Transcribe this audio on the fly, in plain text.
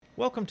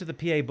Welcome to the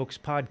PA Books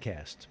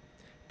podcast.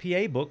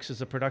 PA Books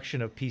is a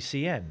production of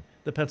PCN,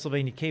 the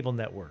Pennsylvania Cable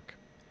Network.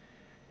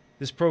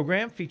 This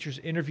program features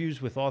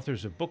interviews with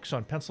authors of books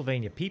on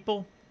Pennsylvania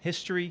people,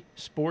 history,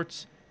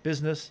 sports,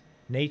 business,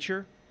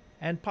 nature,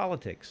 and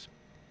politics.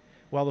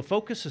 While the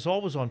focus is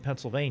always on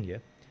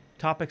Pennsylvania,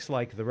 topics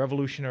like the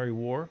Revolutionary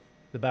War,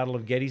 the Battle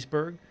of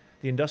Gettysburg,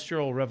 the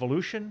Industrial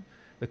Revolution,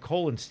 the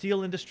coal and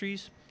steel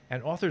industries,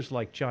 and authors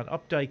like John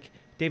Updike,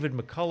 David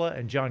McCullough,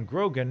 and John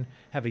Grogan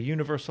have a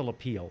universal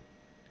appeal.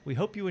 We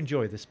hope you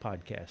enjoy this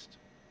podcast.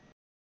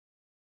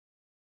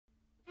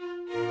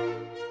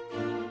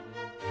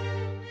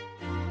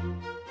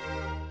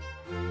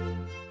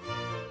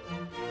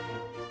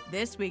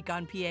 This week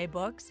on PA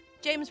Books,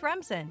 James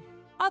Remsen,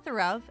 author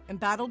of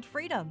Embattled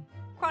Freedom,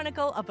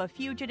 Chronicle of a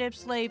Fugitive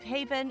Slave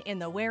Haven in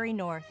the Wary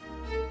North.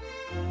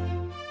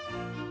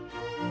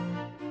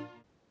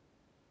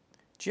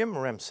 Jim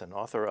Remsen,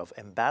 author of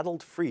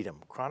Embattled Freedom,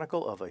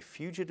 Chronicle of a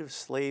Fugitive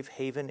Slave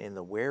Haven in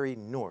the Wary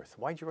North.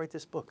 Why'd you write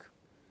this book?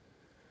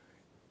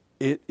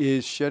 It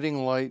is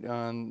shedding light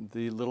on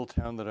the little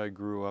town that I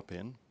grew up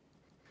in,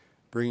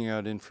 bringing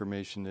out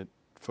information that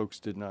folks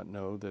did not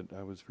know that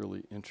I was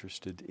really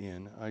interested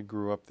in. I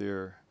grew up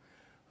there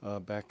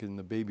back in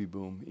the baby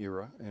boom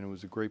era, and it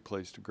was a great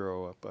place to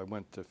grow up. I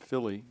went to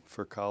Philly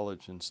for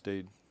college and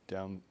stayed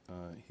down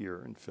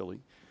here in Philly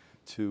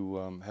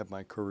to have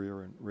my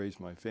career and raise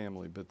my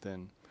family, but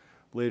then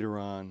later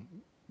on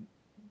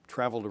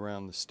traveled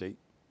around the state.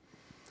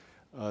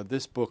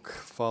 This book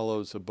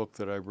follows a book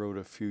that I wrote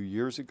a few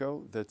years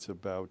ago that's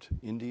about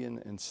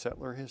Indian and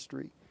settler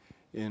history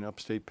in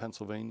upstate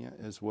Pennsylvania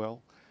as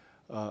well.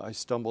 I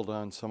stumbled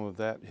on some of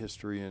that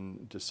history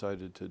and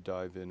decided to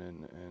dive in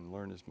and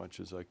learn as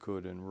much as I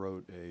could, and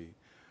wrote a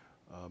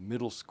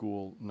middle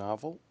school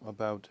novel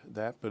about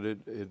that, but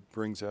it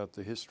brings out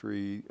the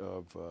history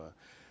of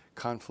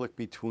conflict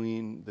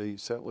between the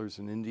settlers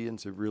and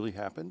Indians. It really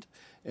happened,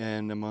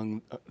 and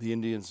among the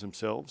Indians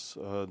themselves,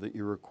 the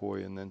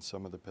Iroquois, and then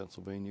some of the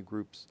Pennsylvania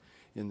groups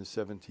in the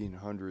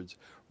 1700s,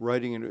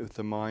 writing it with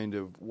the mind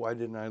of, why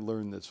didn't I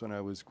learn this when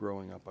I was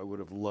growing up? I would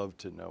have loved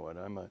to know it.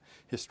 I'm a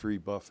history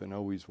buff and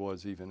always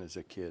was, even as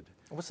a kid.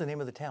 What's the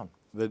name of the town?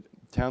 The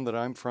town that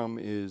I'm from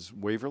is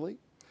Waverly.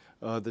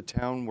 The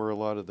town where a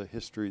lot of the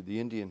history, the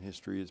Indian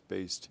history, is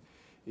based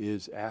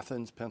is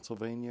Athens,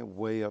 Pennsylvania,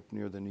 way up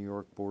near the New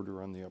York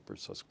border on the upper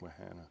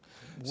Susquehanna.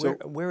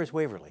 Where is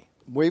Waverly?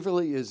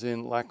 Waverly is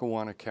in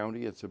Lackawanna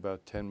County. It's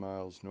about 10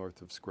 miles north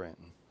of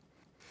Scranton.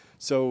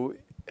 So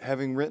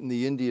having written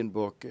the Indian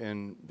book,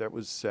 and that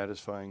was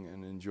satisfying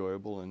and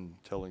enjoyable, and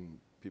telling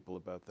people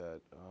about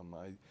that,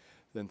 I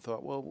then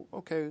thought, well,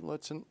 okay,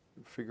 let's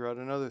figure out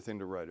another thing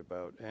to write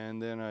about.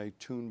 And then I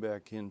tuned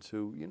back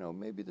into,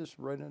 maybe this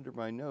right under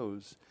my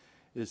nose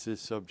is this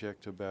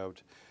subject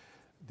about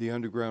the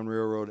Underground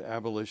Railroad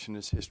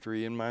abolitionist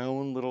history in my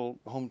own little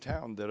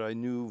hometown that I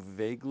knew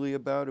vaguely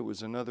about. It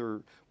was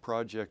another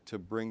project to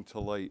bring to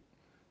light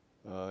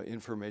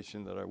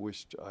information that I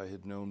wished I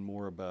had known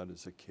more about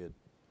as a kid.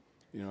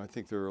 I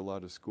think there are a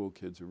lot of school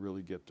kids who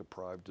really get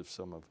deprived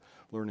of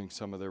learning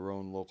some of their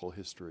own local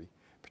history,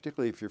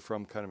 particularly if you're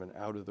from kind of an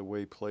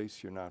out-of-the-way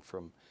place. You're not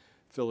from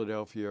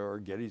Philadelphia or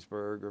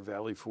Gettysburg or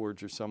Valley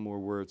Forge or somewhere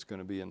where it's going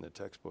to be in the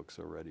textbooks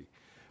already.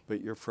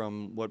 But you're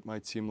from what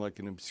might seem like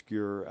an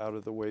obscure,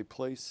 out-of-the-way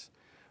place.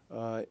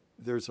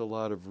 There's a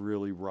lot of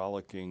really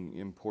rollicking,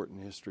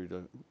 important history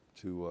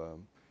to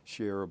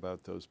share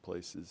about those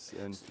places,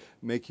 and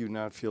make you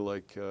not feel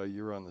like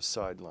you're on the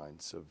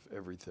sidelines of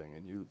everything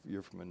and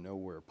you're from a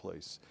nowhere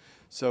place.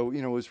 So,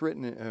 it was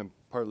written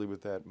partly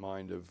with that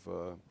mind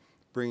of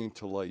bringing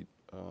to light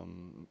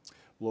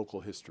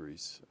local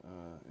histories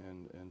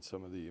and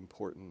some of the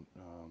important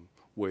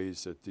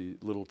ways that the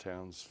little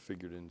towns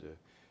figured into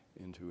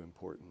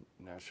important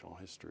national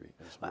history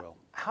as well.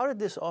 How did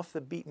this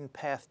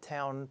off-the-beaten-path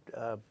town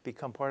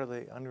become part of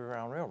the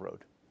Underground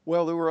Railroad?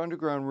 Well, there were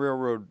Underground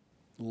Railroad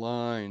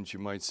lines, you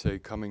might say,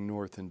 coming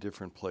north in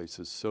different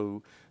places.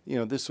 So,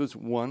 this was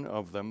one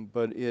of them,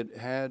 but it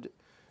had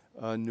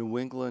New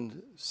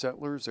England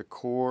settlers, a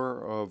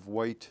core of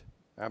white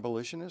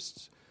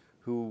abolitionists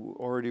who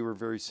already were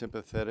very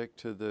sympathetic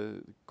to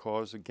the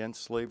cause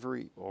against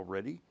slavery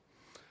already.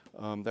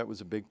 That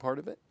was a big part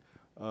of it.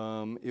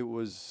 It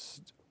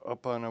was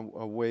up on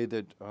a way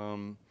that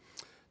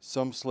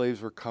some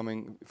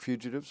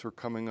fugitives were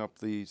coming up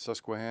the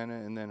Susquehanna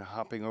and then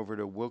hopping over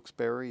to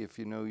Wilkes-Barre, if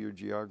you know your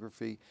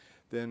geography,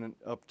 then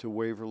up to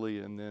Waverly,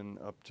 and then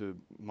up to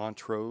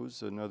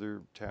Montrose,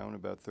 another town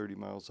about 30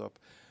 miles up,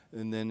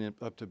 and then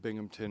up to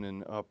Binghamton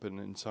and up, and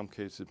in some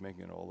cases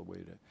making it all the way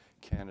to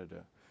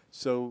Canada.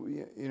 So,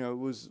 it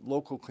was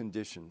local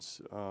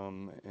conditions.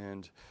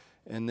 And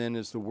then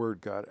as the word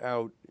got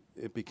out,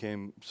 it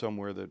became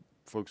somewhere that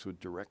folks would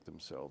direct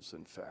themselves.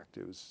 In fact,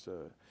 it was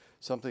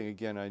something,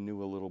 again, I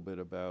knew a little bit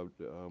about.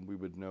 We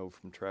would know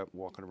from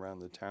walking around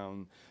the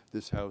town,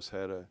 this house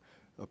had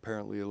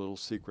apparently a little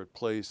secret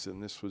place,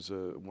 and this was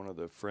one of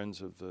the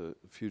friends of the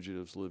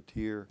fugitives lived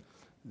here.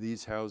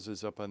 These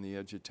houses up on the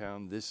edge of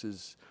town, this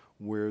is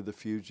where the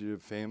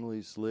fugitive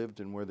families lived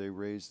and where they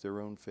raised their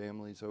own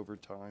families over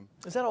time.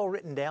 Is that all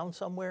written down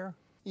somewhere?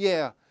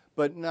 Yeah,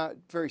 but not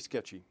very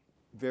sketchy.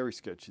 Very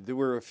sketchy. There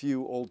were a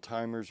few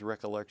old-timers'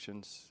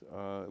 recollections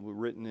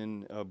written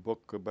in a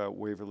book about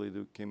Waverly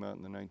that came out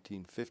in the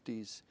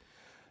 1950s.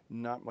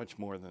 Not much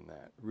more than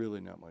that,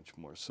 really not much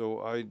more.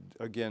 So I,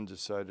 again,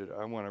 decided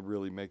I want to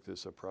really make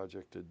this a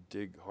project to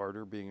dig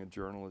harder. Being a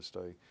journalist,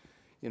 I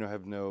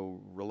have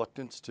no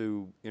reluctance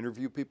to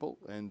interview people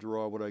and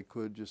draw what I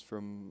could just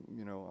from,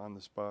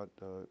 on-the-spot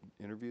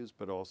interviews,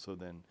 but also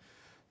then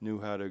knew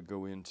how to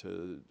go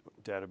into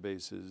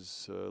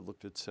databases,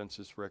 looked at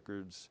census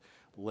records,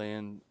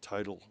 land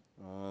title,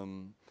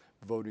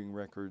 voting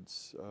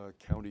records,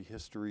 county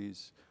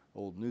histories,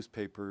 old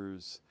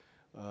newspapers,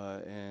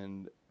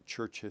 and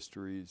church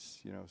histories,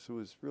 so it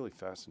was really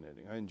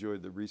fascinating. I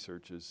enjoyed the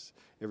research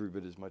every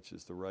bit as much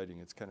as the writing.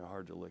 It's kind of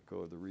hard to let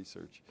go of the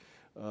research.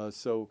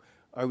 So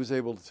I was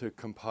able to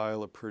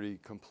compile a pretty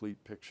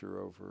complete picture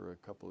over a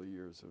couple of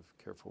years of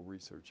careful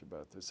research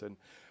about this, and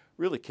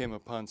really came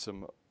upon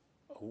some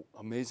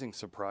amazing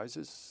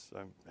surprises.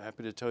 I'm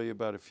happy to tell you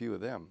about a few of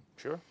them.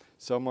 Sure.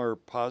 Some are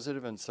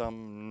positive and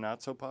some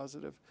not so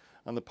positive.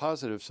 On the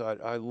positive side,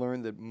 I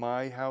learned that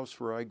my house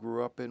where I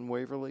grew up in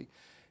Waverly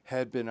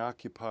had been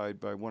occupied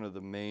by one of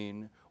the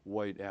main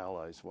white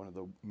allies, one of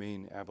the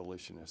main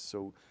abolitionists.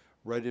 So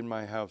right in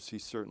my house, he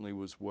certainly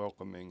was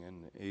welcoming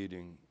and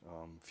aiding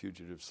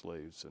fugitive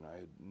slaves, and I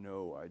had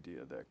no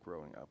idea that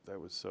growing up.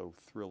 That was so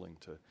thrilling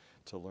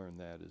to learn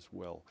that as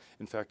well.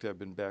 In fact, I've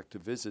been back to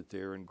visit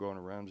there and gone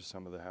around to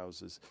some of the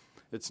houses.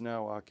 It's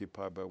now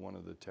occupied by one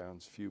of the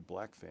town's few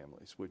black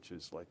families, which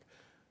is like,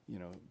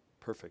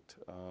 perfect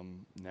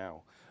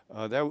now.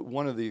 That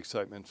one of the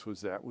excitements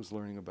was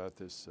learning about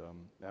this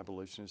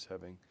abolitionist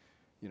having,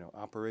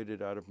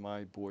 operated out of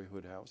my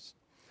boyhood house.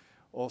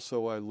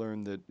 Also, I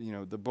learned that,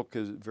 the book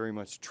very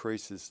much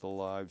traces the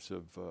lives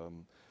of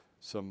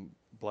some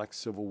black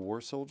Civil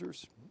War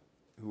soldiers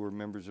who were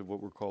members of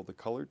what were called the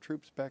colored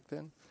troops back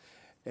then.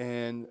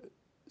 And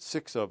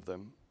 6 of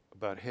them,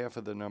 about half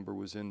of the number,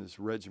 was in this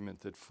regiment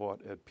that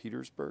fought at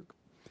Petersburg.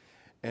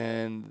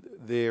 And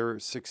their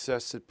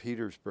success at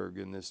Petersburg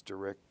in this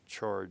direct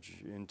charge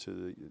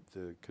into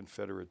the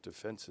Confederate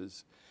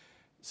defenses,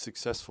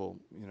 successful,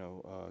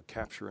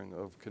 capturing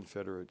of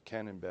Confederate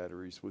cannon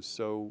batteries, was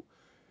so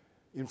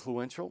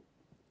influential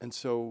and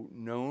so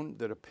known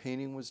that a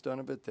painting was done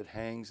of it that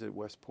hangs at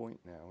West Point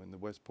now in the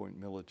West Point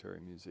Military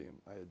Museum.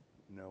 I had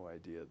no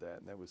idea that,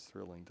 and that was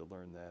thrilling to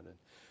learn that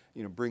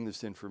and bring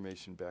this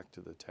information back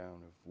to the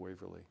town of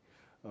Waverly.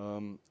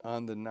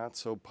 On the not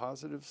so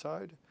positive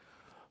side,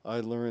 I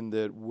learned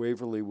that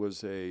Waverly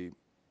was a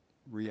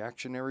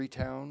reactionary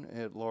town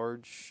at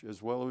large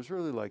as well. It was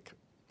really like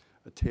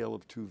a tale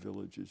of two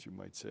villages, you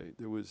might say.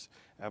 There was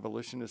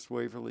abolitionist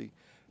Waverly,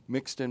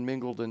 mixed and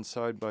mingled and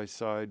side by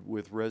side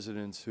with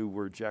residents who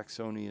were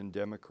Jacksonian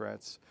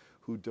Democrats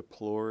who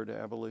deplored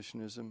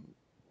abolitionism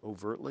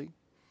overtly.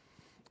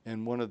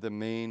 And one of the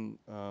main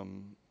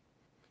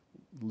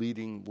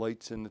leading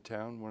lights in the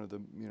town, one of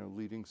the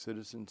leading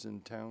citizens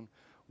in town,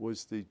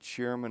 was the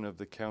chairman of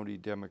the County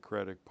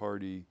Democratic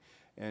Party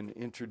and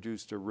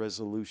introduced a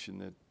resolution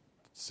that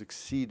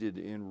succeeded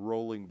in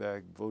rolling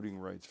back voting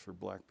rights for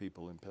black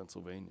people in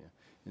Pennsylvania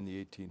in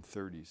the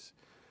 1830s.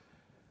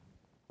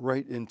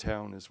 Right in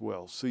town as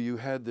well. So you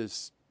had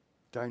this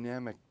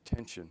dynamic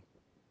tension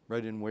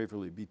right in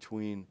Waverly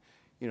between,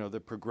 the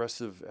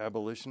progressive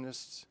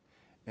abolitionists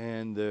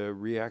and the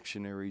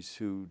reactionaries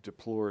who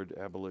deplored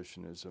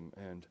abolitionism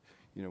and,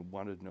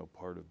 wanted no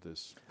part of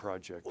this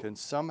project. And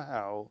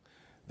somehow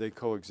they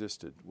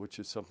coexisted, which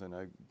is something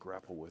I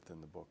grapple with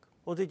in the book.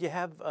 Well, did you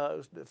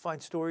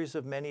find stories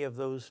of many of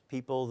those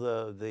people,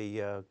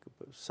 the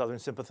Southern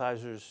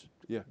sympathizers,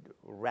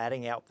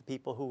 ratting out the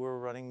people who were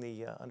running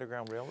the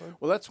Underground Railroad?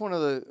 Well, that's one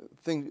of the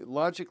things.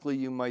 Logically,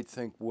 you might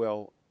think,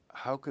 well,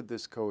 how could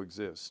this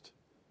coexist?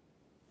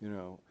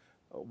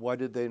 Why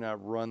did they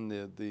not run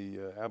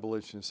the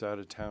abolitionists out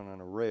of town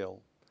on a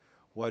rail?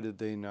 Why did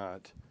they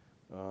not,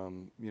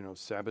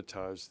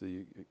 sabotage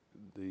the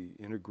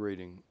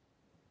integrating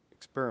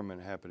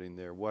experiment happening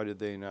there? Why did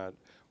they not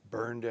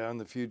burn down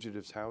the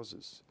fugitives'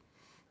 houses?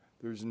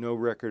 There's no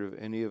record of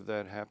any of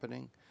that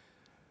happening.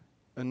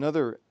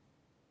 Another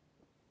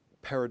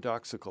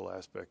paradoxical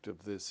aspect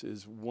of this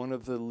is one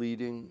of the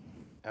leading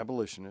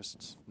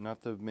abolitionists,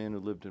 not the man who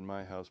lived in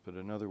my house, but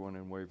another one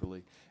in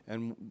Waverly,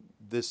 and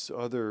this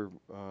other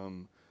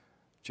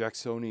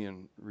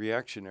Jacksonian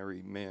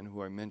reactionary man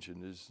who I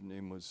mentioned, his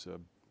name was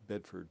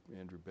Bedford,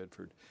 Andrew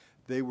Bedford.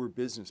 They were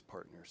business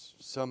partners.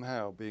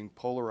 Somehow, being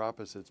polar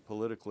opposites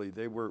politically,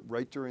 they were,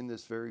 right during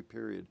this very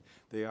period,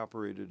 they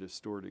operated a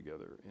store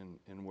together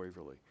in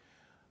Waverly.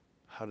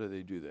 How do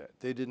they do that?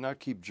 They did not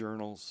keep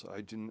journals.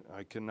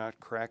 I cannot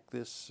crack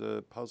this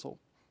puzzle,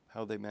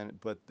 how they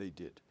managed, but they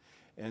did.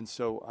 And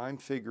so I'm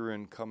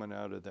figuring coming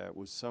out of that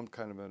was some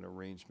kind of an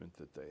arrangement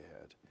that they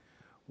had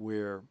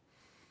where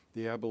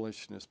the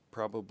abolitionists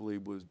probably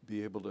would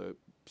be able to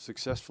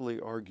successfully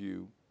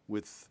argue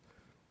with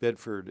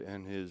Bedford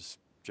and his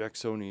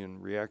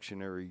Jacksonian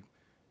reactionary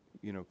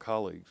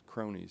colleagues,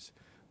 cronies,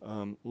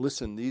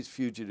 listen, these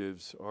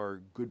fugitives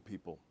are good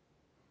people.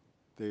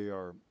 They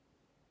are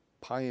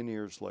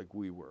pioneers like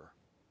we were.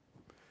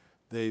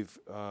 They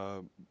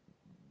are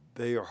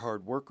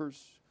hard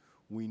workers.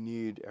 We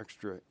need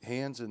extra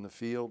hands in the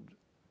field.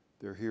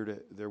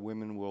 Their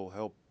women will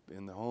help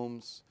in the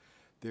homes.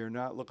 They're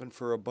not looking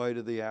for a bite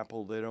of the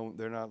apple.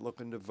 They're not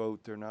looking to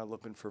vote. They're not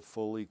looking for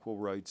full equal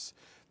rights.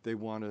 They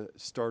want to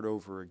start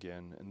over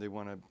again, and they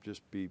want to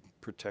just be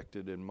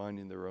protected and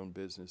minding their own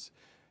business.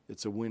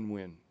 It's a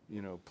win-win.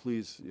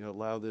 Please,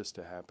 allow this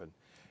to happen.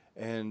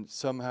 And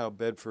somehow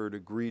Bedford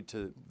agreed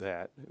to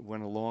that,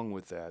 went along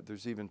with that.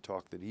 There's even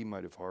talk that he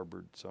might have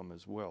harbored some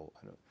as well.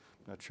 I'm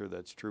not sure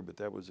that's true, but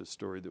that was a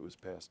story that was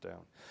passed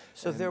down.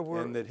 So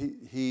and that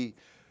he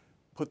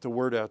put the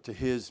word out to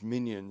his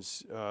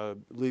minions,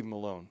 leave him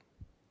alone.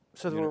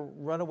 So there were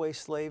runaway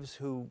slaves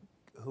who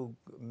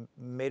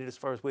made it as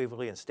far as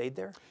Waverly and stayed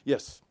there?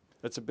 Yes,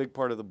 that's a big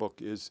part of the book.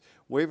 Is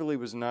Waverly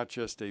was not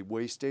just a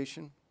way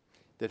station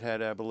that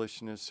had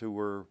abolitionists who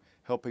were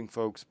helping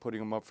folks, putting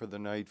them up for the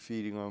night,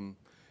 feeding them,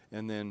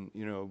 and then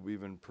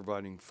even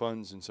providing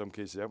funds. In some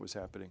cases, that was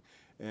happening,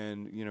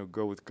 and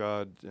go with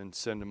God and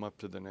send them up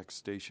to the next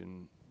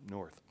station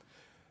north.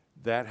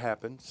 That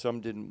happened.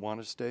 Some didn't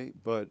want to stay,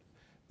 but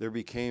there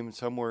became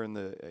somewhere in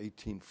the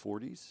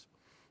 1840s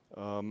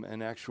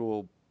an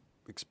actual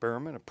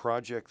experiment, a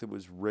project that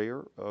was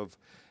rare, of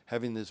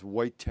having this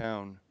white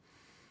town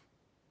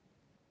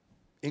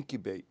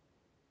incubate,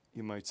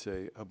 you might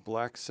say, a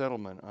black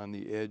settlement on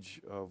the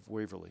edge of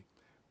Waverly,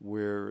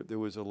 where there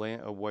was a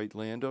white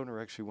landowner,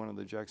 actually one of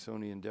the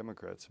Jacksonian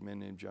Democrats, a man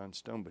named John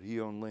Stone, but he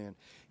owned land.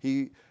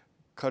 He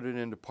cut it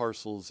into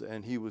parcels,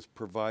 and he was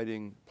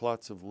providing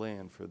plots of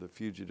land for the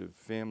fugitive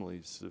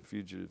families, the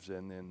fugitives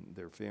and then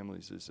their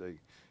families as they,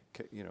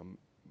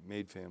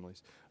 made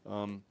families.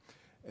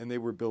 And they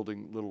were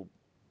building little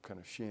kind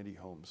of shanty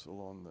homes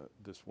along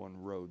this one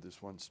road,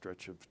 this one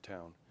stretch of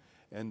town.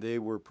 And they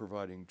were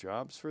providing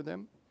jobs for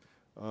them.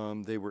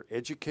 They were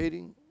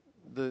educating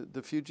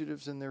the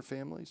fugitives and their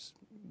families,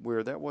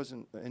 where that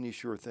wasn't any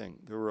sure thing.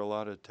 There were a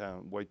lot of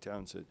white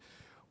towns that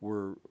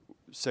were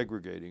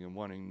segregating and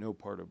wanting no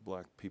part of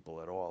black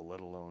people at all,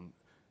 let alone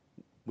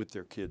with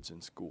their kids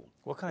in school.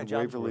 What kind of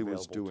jobs Waverly were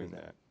was available doing to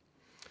them? that.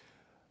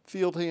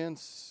 Field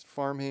hands,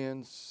 farm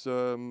hands,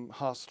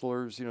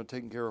 hostlers,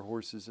 taking care of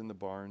horses in the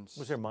barns.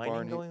 Was there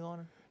mining going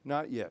on?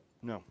 Not yet,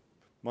 no.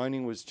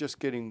 Mining was just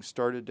getting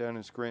started down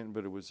in Scranton,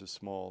 but it was a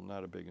small,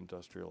 not a big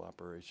industrial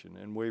operation.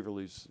 And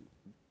Waverly's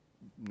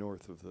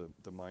north of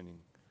the mining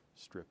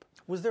strip.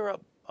 Was there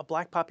a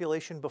black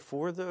population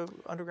before the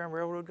Underground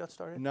Railroad got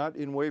started? Not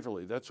in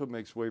Waverly. That's what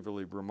makes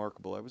Waverly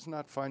remarkable. I was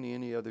not finding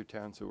any other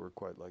towns that were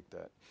quite like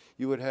that.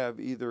 You would have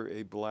either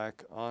a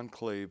black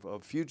enclave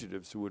of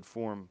fugitives who would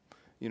form,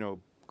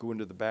 go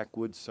into the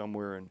backwoods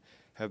somewhere and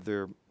have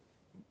their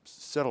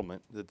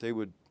settlement that they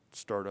would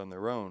start on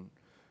their own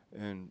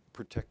and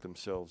protect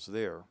themselves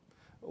there.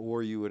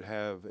 Or you would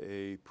have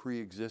a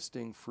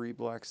pre-existing free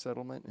black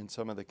settlement in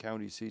some of the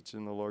county seats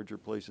in the larger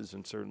places,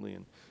 and certainly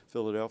in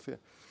Philadelphia.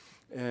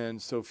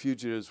 And so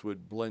fugitives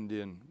would blend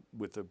in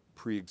with a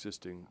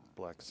pre-existing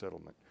black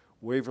settlement.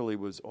 Waverly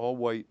was all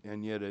white,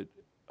 and yet it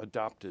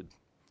adopted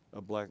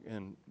a black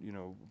and,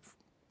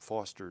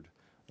 fostered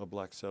a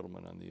black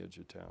settlement on the edge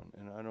of town.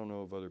 And I don't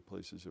know of other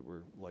places that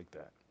were like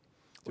that.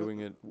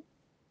 Doing it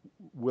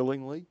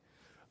willingly.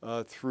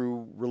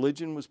 Through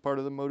religion was part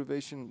of the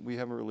motivation. We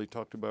haven't really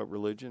talked about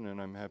religion,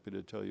 and I'm happy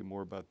to tell you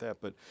more about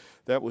that. But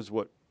that was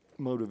what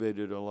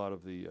motivated a lot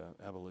of the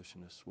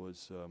abolitionists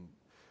was,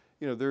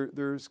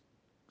 there's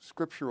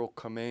scriptural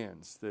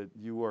commands that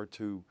you are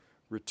to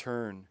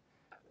return,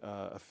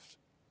 if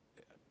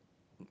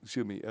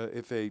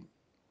a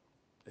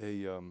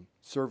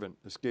servant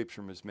escapes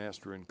from his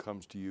master and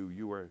comes to you,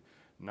 you are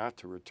not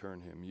to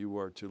return him. You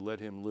are to let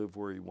him live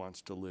where he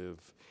wants to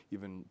live,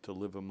 even to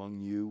live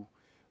among you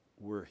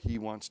where he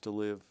wants to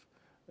live,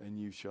 and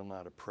you shall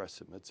not oppress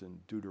him. It's in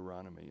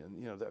Deuteronomy.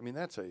 And,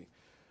 that's a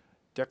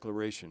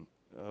declaration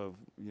of,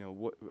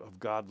 of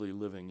godly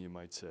living, you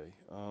might say.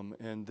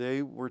 And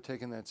they were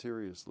taking that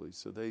seriously.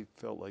 So they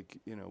felt like,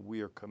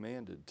 we are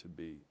commanded to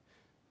be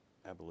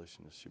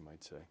abolitionists, you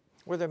might say.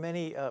 Were there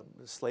many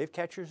slave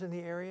catchers in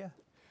the area?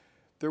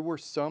 There were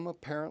some,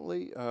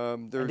 apparently.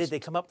 And did they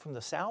come up from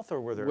the south,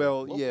 or were there?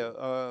 Well,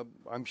 yeah.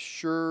 I'm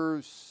sure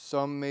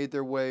some made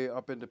their way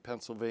up into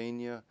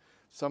Pennsylvania.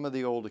 Some of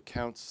the old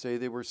accounts say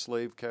they were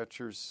slave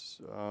catchers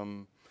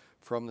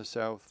from the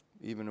south.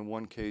 Even in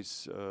one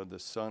case, the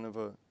son of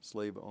a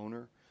slave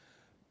owner.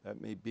 That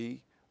may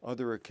be.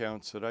 Other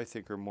accounts that I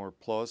think are more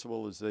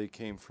plausible is they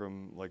came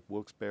from like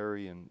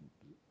Wilkes-Barre and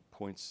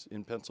points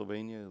in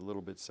Pennsylvania, a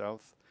little bit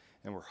south,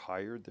 and were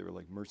hired. They were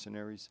like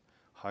mercenaries,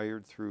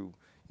 hired through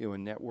a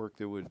network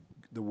that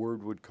the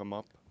word would come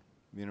up.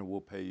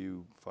 We'll pay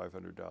you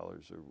 $500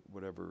 or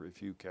whatever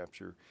if you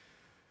capture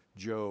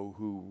Joe,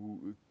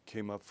 who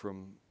came up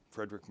from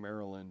Frederick,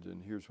 Maryland,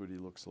 and here's what he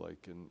looks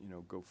like, and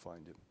go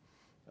find him.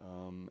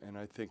 And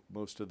I think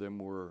most of them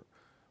were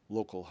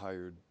local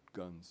hired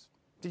guns.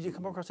 Did you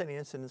come across any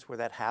incidents where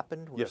that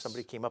happened, where Yes.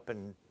 somebody came up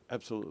and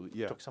Absolutely,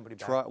 yeah. took somebody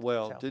back?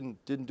 Well, South?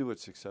 didn't do it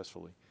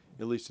successfully,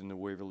 at least in the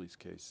Waverly's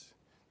case.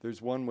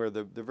 There's one where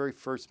the very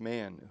first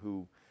man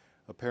who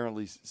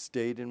apparently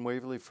stayed in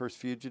Waverly, first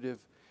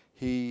fugitive,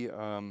 he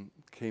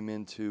came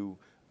into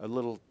a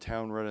little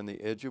town right on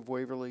the edge of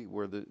Waverly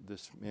where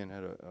this man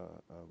had a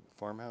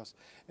farmhouse.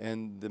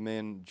 And the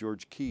man,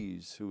 George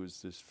Keyes, who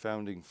was this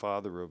founding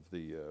father of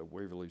the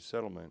Waverly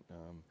settlement,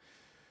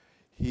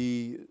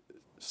 he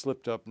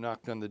slipped up,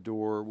 knocked on the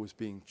door, was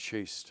being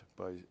chased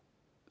by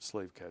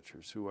slave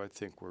catchers who I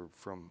think were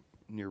from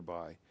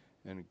nearby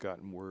and had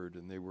gotten word,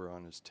 and they were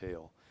on his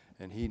tail.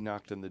 And he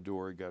knocked on the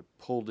door, he got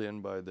pulled in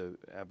by the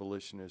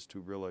abolitionist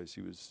who realized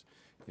he was,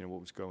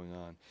 what was going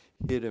on,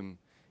 hid him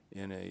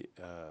in a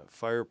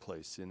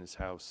fireplace in his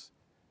house.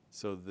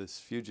 So this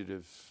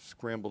fugitive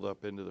scrambled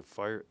up into the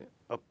fire,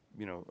 up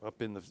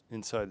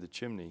inside the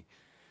chimney,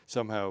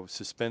 somehow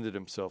suspended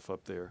himself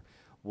up there,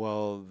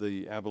 while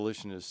the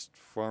abolitionist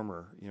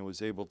farmer,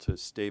 was able to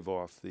stave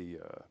off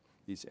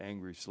these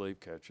angry slave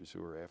catchers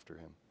who were after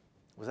him.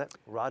 Was that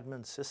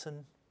Rodman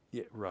Sisson?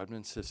 Yeah,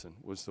 Rodman Sisson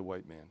was the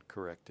white man,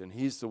 correct. And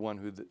he's the one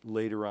who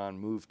later on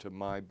moved to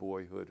my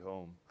boyhood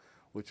home,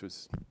 which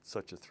was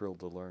such a thrill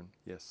to learn,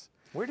 yes.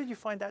 Where did you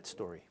find that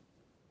story?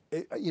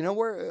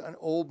 Where on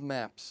old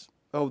maps.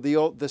 Oh,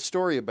 the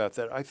story about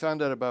that. I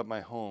found out about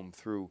my home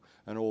through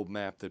an old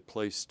map that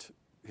placed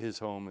his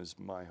home as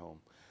my home.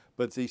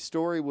 But the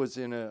story was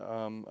in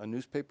a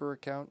newspaper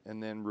account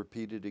and then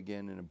repeated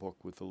again in a book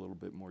with a little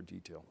bit more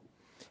detail.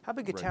 How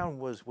big a town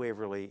was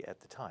Waverly at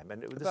the time?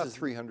 And about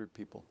 300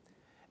 people.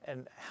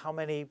 And how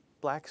many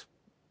blacks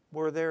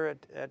were there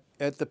at?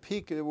 At the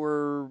peak, there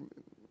were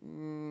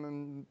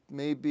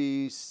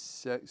maybe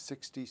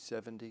 60,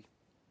 70.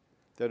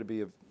 That'd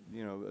be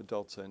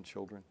adults and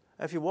children.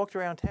 If you walked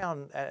around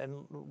town,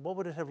 and what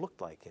would it have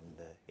looked like in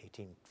the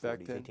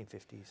 1840s,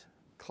 1850s?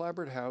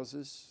 Clapboard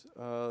houses,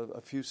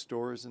 a few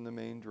stores in the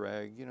main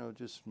drag,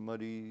 just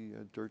muddy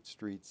dirt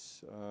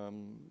streets.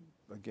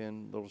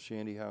 Again, little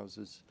shanty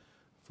houses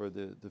for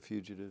the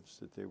fugitives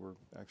that they were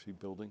actually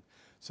building.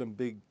 Some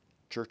big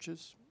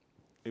churches.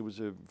 It was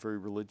a very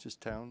religious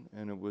town,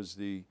 and it was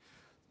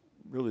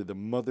really the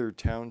mother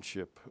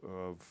township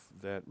of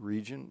that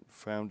region,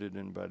 founded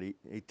in about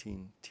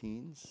 18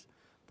 teens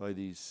by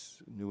these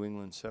New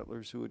England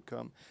settlers who had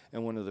come.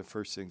 And one of the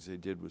first things they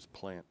did was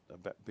plant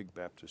a big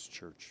Baptist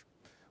church,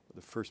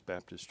 the first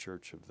Baptist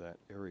church of that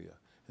area.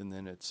 And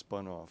then it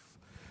spun off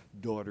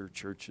daughter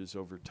churches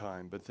over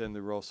time. But then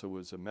there also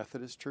was a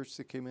Methodist church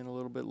that came in a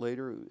little bit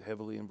later,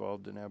 heavily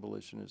involved in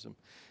abolitionism,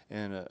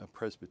 and a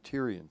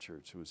Presbyterian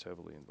church who was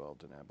heavily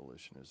involved in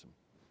abolitionism.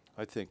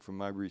 I think from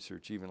my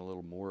research, even a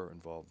little more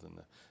involved than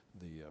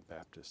the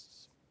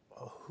Baptists.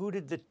 Who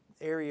did the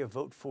area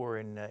vote for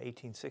in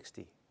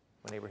 1860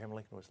 when Abraham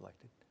Lincoln was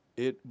elected?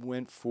 It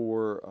went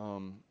for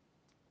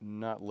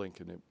not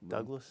Lincoln.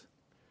 Douglas?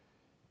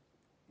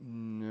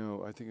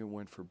 No, I think it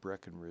went for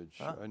Breckinridge.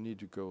 Huh. I need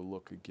to go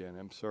look again.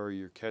 I'm sorry,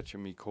 you're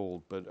catching me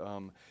cold, but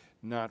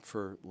not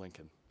for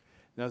Lincoln.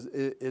 Now,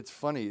 it's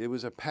funny. It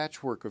was a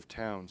patchwork of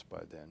towns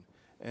by then,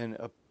 and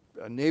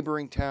a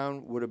neighboring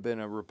town would have been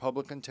a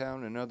Republican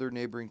town, another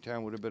neighboring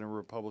town would have been a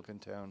Republican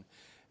town,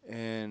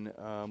 and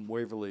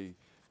Waverly,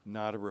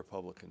 not a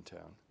Republican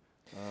town.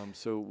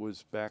 So it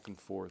was back and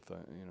forth,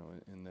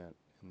 in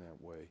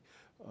that way.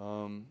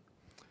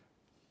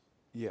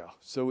 Yeah,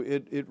 so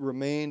it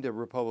remained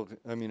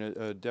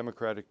a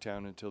Democratic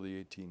town until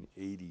the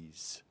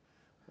 1880s.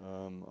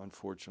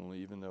 Unfortunately,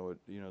 even though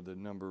the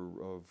number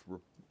of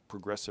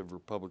progressive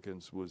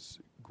Republicans was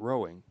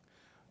growing,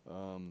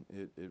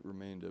 it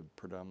remained a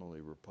predominantly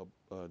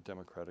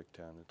Democratic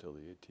town until the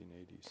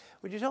 1880s.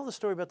 Would you tell the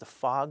story about the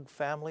Fogg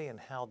family and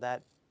how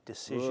that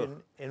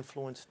decision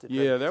influenced it?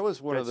 Yeah, that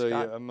was one of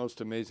the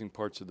most amazing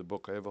parts of the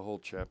book. I have a whole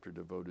chapter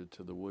devoted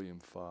to the William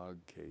Fogg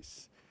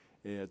case.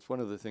 Yeah, it's one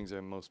of the things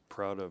I'm most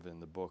proud of in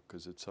the book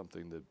because it's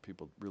something that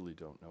people really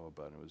don't know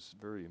about. It was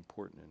very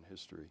important in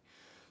history.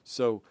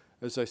 So,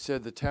 as I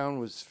said, the town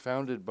was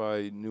founded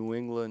by New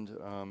England,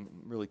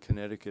 really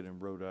Connecticut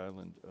and Rhode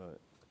Island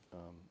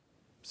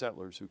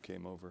settlers who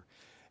came over.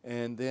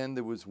 And then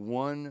there was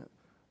one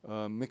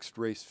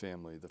mixed-race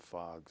family, the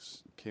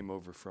Foggs, came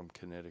over from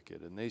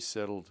Connecticut, and they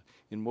settled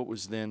in what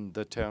was then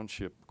the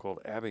township called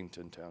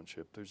Abington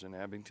Township. There's an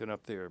Abington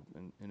up there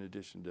in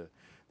addition to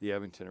the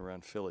Abington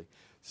around Philly.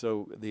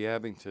 So the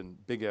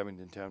big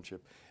Abington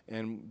Township.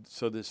 And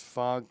so this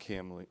Fogg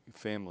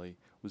family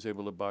was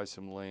able to buy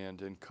some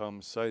land and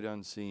come sight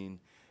unseen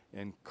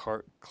and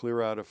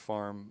clear out a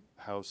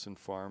farmhouse and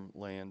farm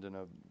land and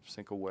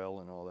sink a well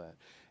and all that,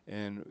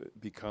 and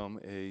become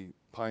a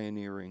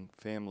pioneering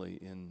family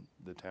in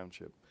the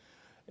township.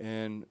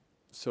 And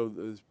so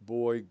this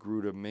boy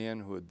grew to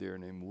manhood there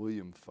named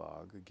William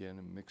Fogg, again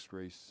a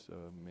mixed-race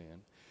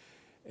man,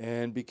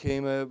 and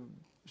became a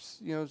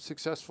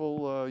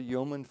successful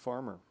yeoman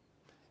farmer.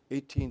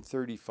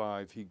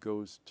 1835, he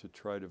goes to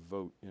try to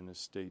vote in a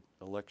state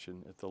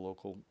election at the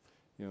local,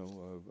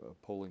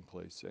 polling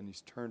place, and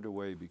he's turned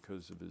away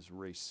because of his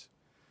race.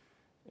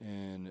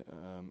 And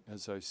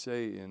as I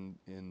say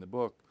in the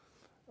book,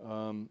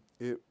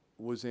 it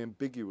was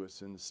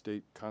ambiguous in the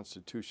state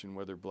constitution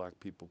whether black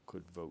people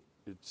could vote.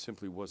 It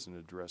simply wasn't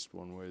addressed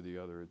one way or the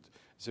other,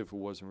 as if it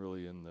wasn't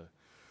really in the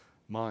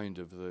mind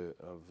of the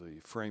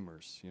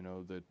framers,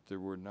 that there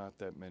were not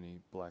that many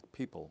black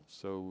people.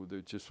 So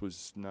there just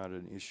was not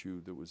an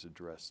issue that was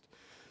addressed.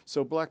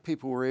 So black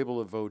people were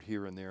able to vote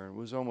here and there, and it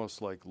was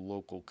almost like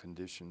local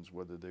conditions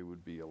whether they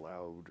would be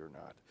allowed or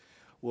not.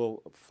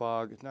 Well,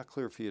 Fogg, it's not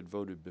clear if he had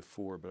voted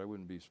before, but I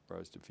wouldn't be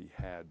surprised if he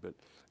had. But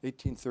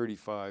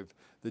 1835,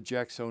 the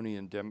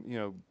Jacksonian,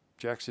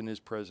 Jackson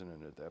is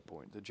president at that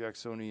point. The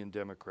Jacksonian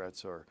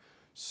Democrats are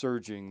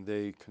surging.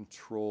 They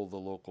control the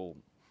local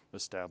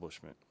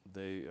establishment.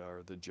 They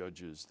are the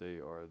judges. They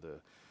are the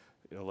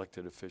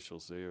elected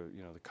officials. They are,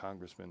 the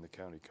congressmen, the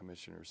county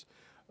commissioners.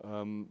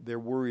 They're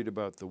worried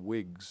about the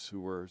Whigs,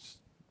 who are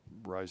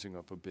rising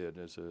up a bit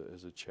as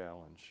a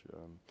challenge.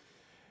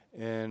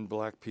 And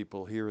black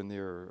people here and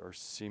there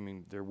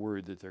they're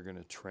worried that they're going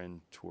to trend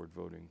toward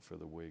voting for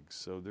the Whigs.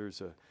 So there's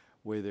a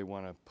way they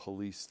want to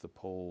police the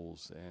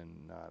polls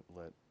and not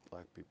let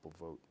black people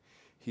vote.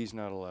 He's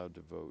not allowed to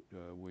vote,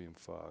 William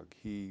Fogg.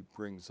 He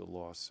brings a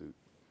lawsuit,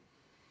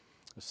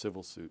 a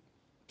civil suit,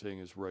 saying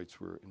his rights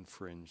were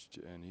infringed,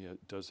 and he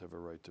does have a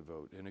right to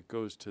vote. And it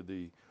goes to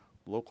the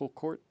local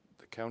court,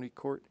 the county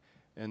court,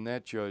 and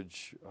that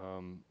judge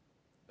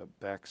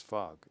backs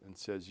Fogg and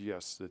says,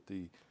 yes, that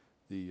the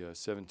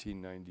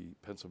 1790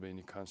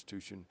 Pennsylvania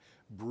Constitution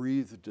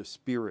breathed a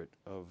spirit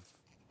of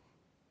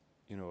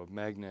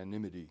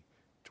magnanimity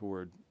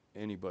toward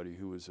anybody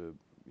who was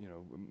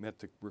met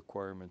the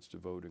requirements to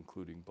vote,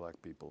 including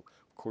black people.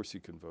 Of course he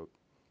can vote.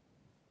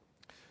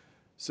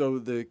 So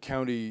the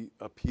county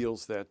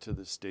appeals that to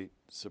the state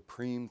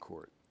Supreme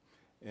Court.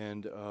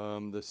 And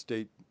the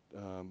state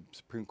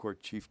Supreme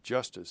Court Chief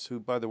Justice,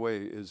 who, by the way,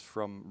 is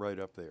from right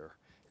up there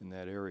in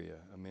that area,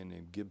 a man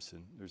named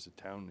Gibson. There's a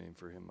town named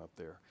for him up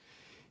there.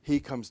 He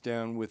comes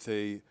down with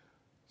a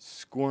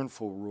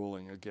scornful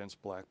ruling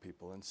against black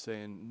people and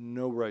saying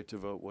no right to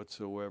vote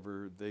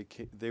whatsoever.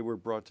 They were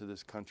brought to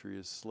this country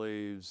as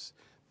slaves.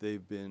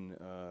 They've been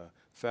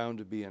found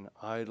to be an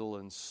idle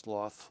and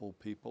slothful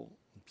people.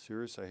 I'm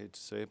serious, I hate to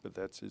say it, but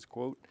that's his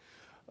quote.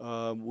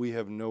 They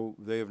have no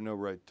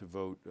right to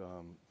vote.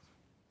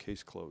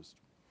 Case closed.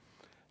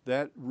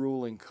 That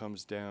ruling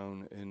comes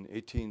down in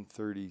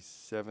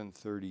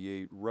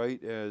 1837-38,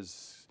 right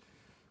as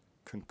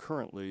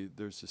concurrently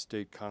there's a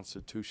state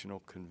constitutional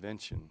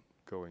convention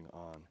going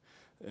on.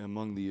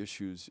 Among the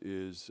issues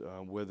is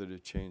whether to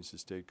change the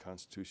state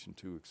constitution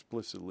to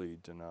explicitly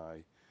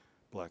deny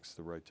blacks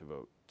the right to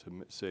vote,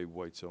 to say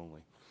whites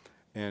only.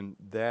 And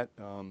that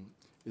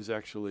is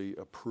actually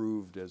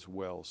approved as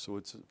well. So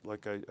it's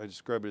like I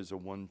describe it as a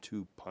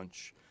 1-2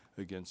 punch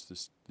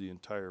against the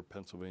entire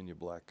Pennsylvania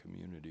black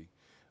community,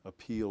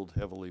 appealed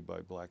heavily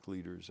by black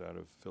leaders out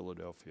of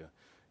Philadelphia.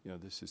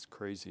 This is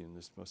crazy and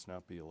this must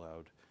not be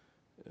allowed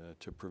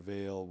to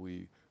prevail.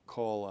 We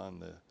call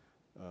on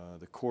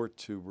the court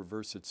to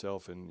reverse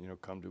itself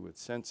and come to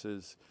its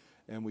senses,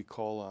 and we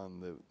call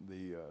on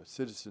the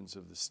citizens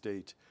of the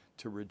state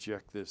to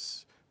reject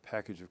this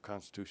package of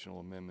constitutional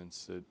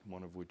amendments, that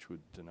one of which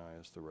would deny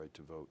us the right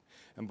to vote.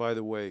 And by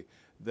the way,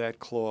 that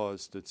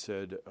clause that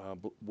said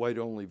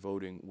white-only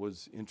voting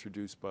was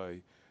introduced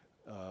by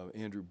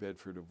Andrew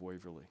Bedford of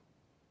Waverly.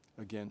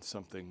 Again,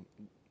 something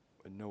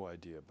no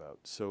idea about.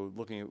 So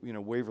looking at,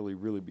 Waverly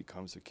really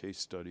becomes a case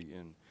study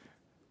in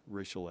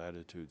racial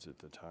attitudes at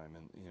the time,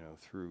 and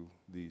through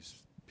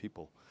these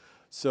people.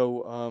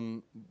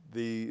 So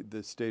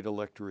the state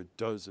electorate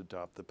does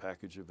adopt the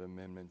package of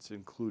amendments,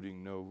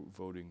 including no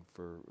voting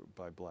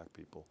by black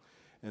people,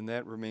 and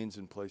that remains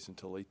in place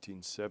until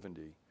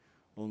 1870,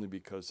 only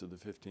because of the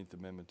 15th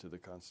Amendment to the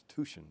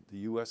Constitution, the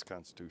U.S.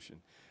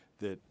 Constitution,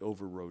 that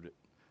overrode it.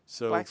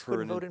 So blacks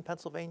couldn't vote in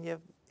Pennsylvania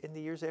in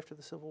the years after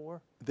the Civil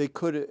War? They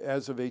could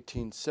as of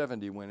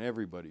 1870, when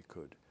everybody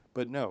could.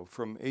 But no,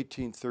 from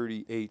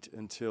 1838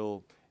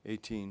 until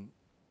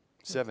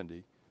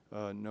 1870,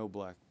 no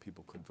black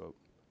people could vote.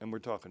 And we're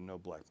talking no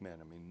black men.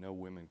 I mean, no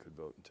women could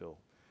vote until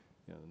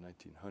the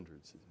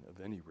 1900s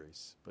of any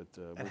race. But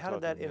and how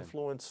did that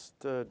influence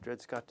the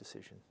Dred Scott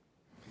decision?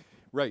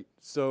 Right.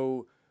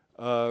 So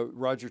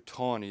Roger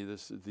Taney,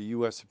 the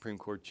U.S. Supreme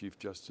Court Chief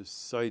Justice,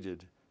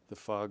 cited the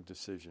Fogg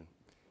decision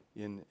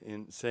in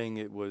saying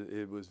it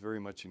was very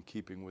much in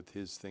keeping with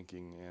his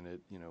thinking, and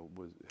it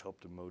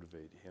helped to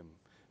motivate him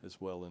as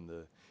well in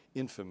the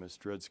infamous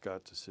Dred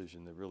Scott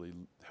decision that really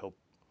helped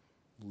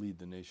lead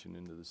the nation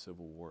into the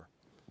Civil War.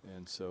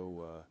 And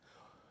so,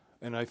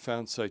 and I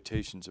found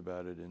citations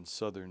about it in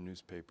Southern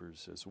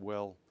newspapers as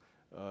well.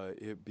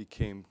 It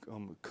became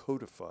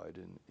codified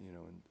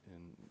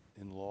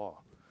in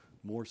law.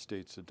 More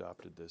states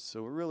adopted this.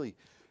 So it really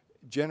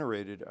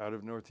generated out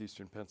of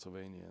northeastern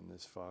Pennsylvania in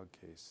this Fogg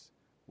case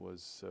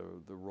was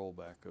the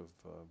rollback of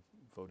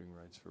voting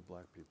rights for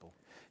black people.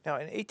 Now,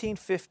 in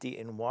 1850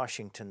 in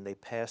Washington, they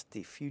passed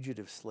the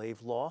Fugitive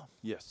Slave Law.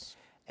 Yes.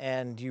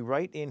 And you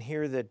write in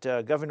here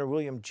that Governor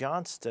William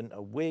Johnston,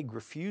 a Whig,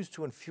 refused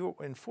to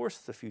enforce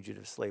the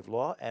fugitive slave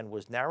law and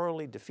was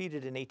narrowly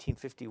defeated in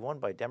 1851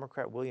 by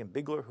Democrat William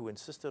Bigler, who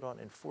insisted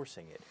on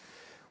enforcing it.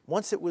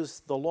 Once it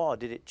was the law,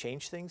 did it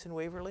change things in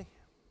Waverly?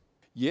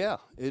 Yeah,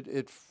 it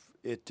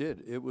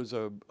did. It was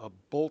a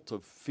bolt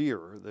of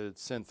fear that it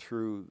sent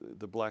through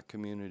the black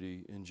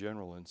community in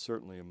general, and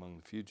certainly among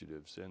the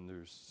fugitives. And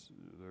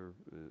there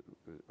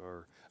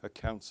are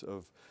accounts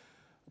of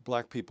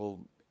black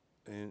people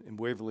in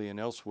Waverly and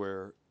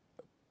elsewhere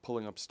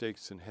pulling up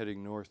stakes and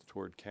heading north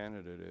toward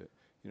Canada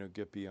to,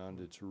 get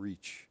beyond its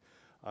reach.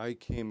 I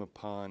came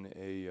upon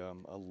a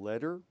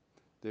letter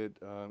that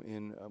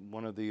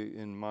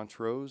in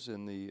Montrose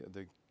in the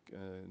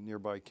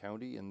nearby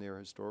county in their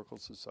historical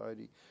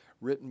society,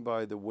 written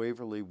by the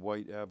Waverly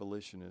white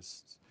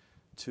abolitionists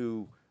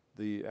to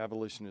the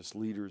abolitionist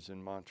leaders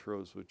in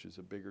Montrose, which is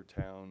a bigger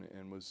town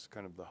and was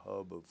kind of the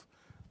hub of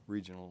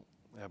regional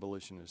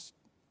abolitionist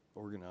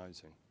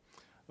organizing,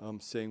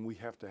 saying we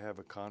have to have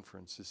a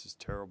conference. This is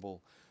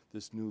terrible.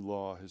 This new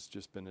law has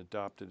just been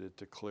adopted. It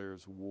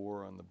declares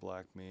war on the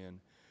black man.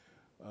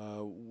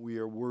 We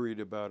are worried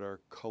about our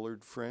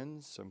colored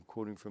friends, I'm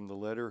quoting from the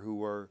letter,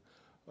 who are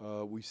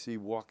we see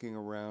walking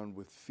around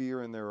with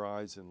fear in their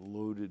eyes and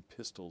loaded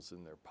pistols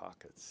in their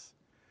pockets.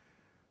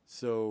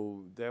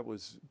 So that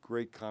was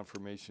great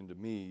confirmation to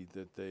me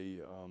that they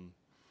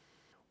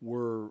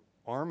were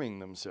arming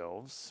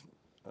themselves.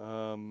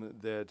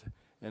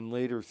 And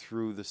later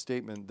through the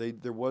statement,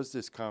 there was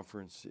this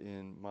conference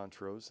in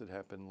Montrose that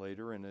happened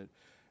later, and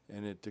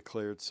it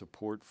declared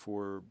support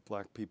for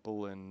black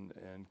people and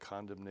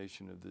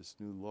condemnation of this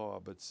new law,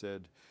 but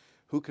said,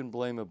 who can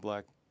blame a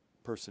black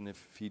person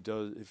if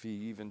he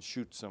even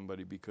shoots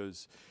somebody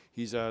because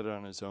he's out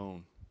on his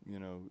own?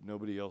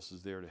 Nobody else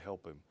is there to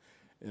help him.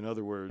 In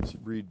other words,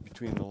 read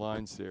between the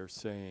lines there,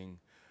 saying,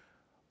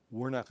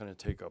 we're not going to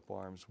take up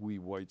arms. We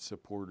white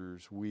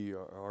supporters, we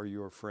are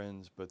your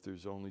friends, but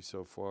there's only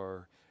so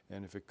far.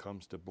 And if it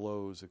comes to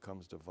blows, it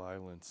comes to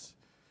violence.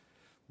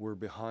 We're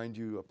behind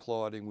you,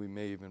 applauding. We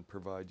may even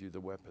provide you the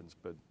weapons,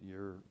 but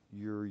your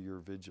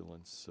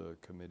vigilance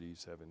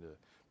committees having to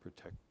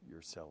protect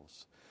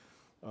yourselves.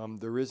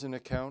 There is an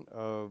account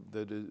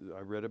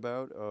I read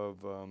about of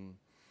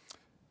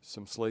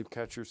some slave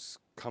catchers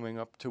coming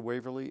up to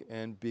Waverly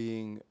and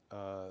being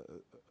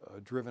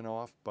driven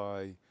off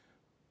by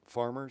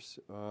farmers,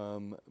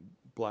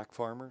 black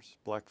farmers,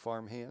 black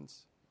farm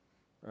hands,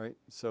 right?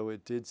 So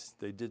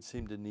they did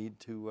seem to need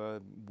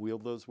to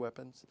wield those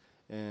weapons,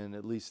 and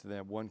at least in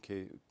that one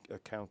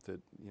account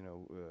that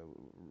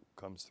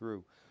comes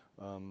through,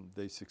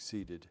 they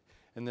succeeded.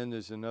 And then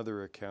there's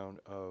another account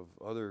of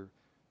other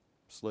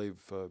slave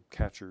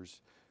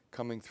catchers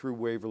coming through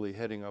Waverly,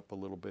 heading up a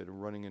little bit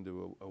and running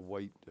into a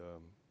white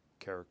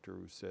character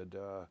who said,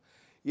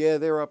 yeah,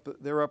 they're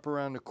up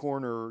around the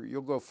corner.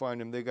 You'll go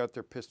find them. They got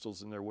their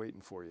pistols and they're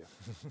waiting for you.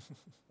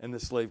 And the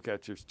slave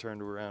catchers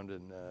turned around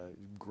and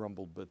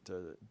grumbled, but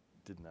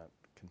did not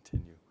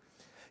continue.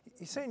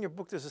 You say in your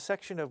book there's a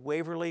section of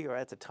Waverly, or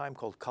at the time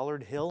called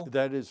Colored Hill?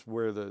 That is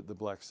where the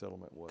black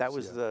settlement was. That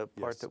was the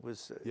part that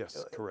was...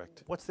 yes,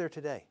 correct. What's there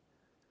today?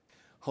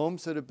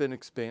 Homes that have been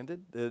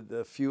expanded.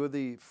 A few of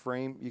the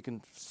frame, you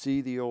can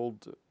see the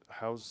old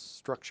house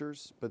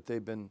structures, but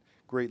they've been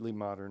greatly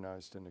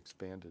modernized and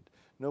expanded.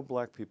 No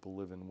black people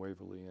live in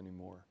Waverly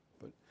anymore.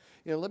 But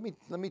let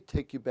me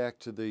take you back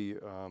to the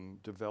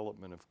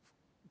development of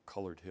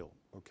Colored Hill.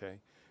 Okay,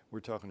 we're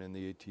talking in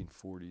the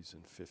 1840s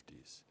and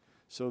 50s.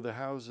 So the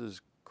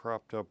houses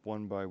cropped up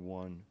one by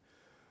one,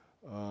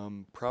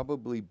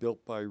 probably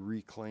built by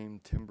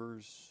reclaimed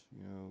timbers.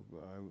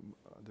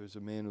 There's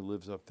a man who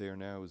lives up there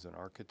now who's an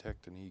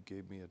architect, and he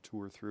gave me a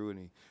tour through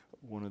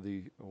one of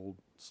the old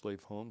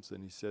slave homes,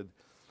 and he said,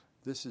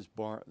 This is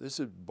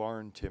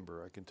barn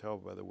timber. I can tell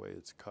by the way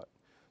it's cut.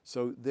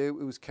 So it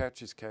was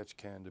catch as catch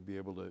can to be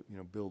able to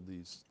build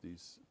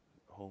these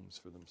homes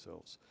for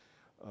themselves.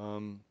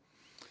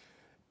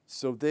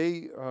 So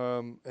they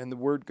and the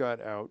word got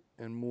out,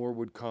 and more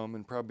would come,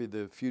 and probably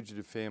the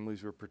fugitive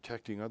families were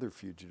protecting other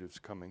fugitives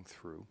coming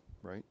through,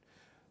 right?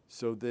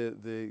 So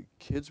the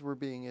kids were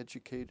being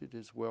educated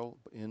as well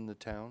in the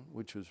town,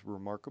 which was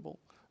remarkable.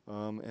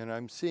 And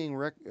I'm seeing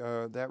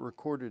that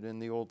recorded in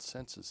the old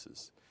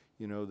censuses.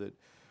 That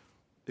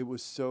it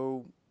was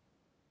so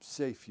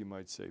safe, you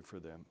might say, for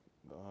them,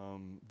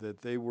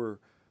 that they were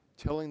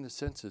telling the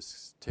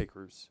census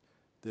takers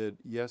that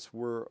yes,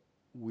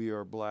 we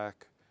are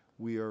black.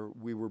 We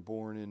were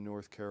born in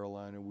North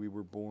Carolina. We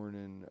were born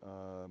in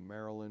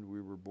Maryland.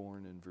 We were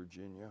born in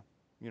Virginia.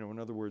 In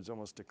other words,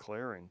 almost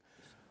declaring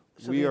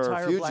we are fugitive. So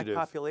the entire black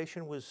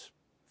population was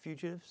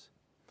fugitives?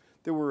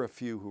 There were a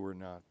few who were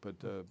not, but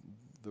the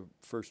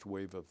first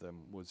wave of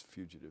them was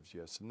fugitives,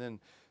 yes. And then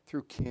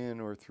through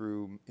kin or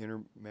through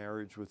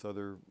intermarriage with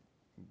other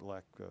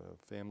black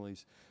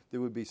families, there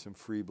would be some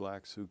free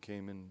blacks who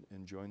came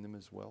and joined them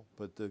as well.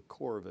 But the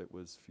core of it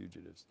was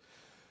fugitives.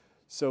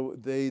 So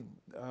they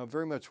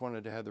very much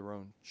wanted to have their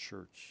own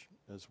church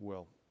as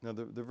well. Now,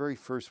 the very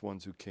first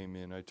ones who came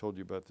in, I told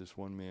you about this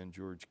one man,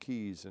 George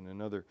Keyes, and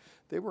another,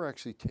 they were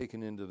actually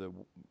taken into the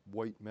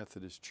white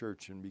Methodist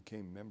Church and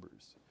became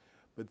members.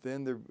 But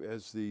then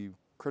as the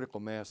critical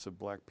mass of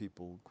black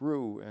people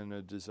grew and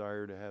a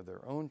desire to have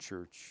their own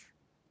church,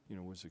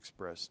 was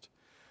expressed,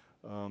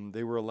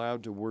 they were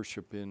allowed to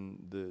worship in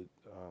the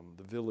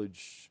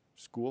village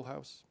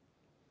schoolhouse.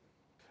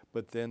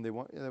 But then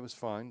that was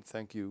fine,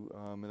 thank you,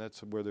 and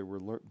that's where they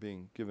were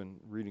being given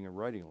reading and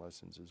writing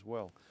lessons as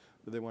well.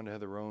 But they wanted to have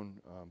their own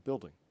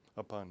building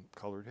up on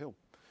Collard Hill.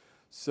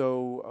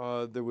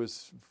 So there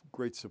was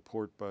great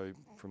support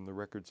from the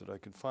records that I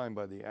could find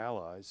by the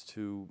Allies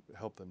to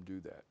help them do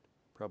that.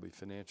 Probably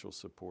financial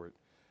support,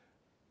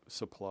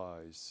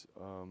 supplies,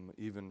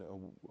 even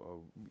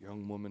a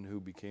young woman who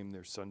became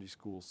their Sunday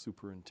school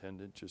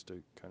superintendent just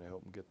to kind of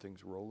help them get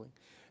things rolling.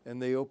 And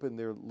they opened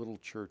their little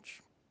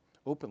church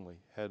openly,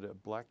 had a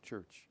black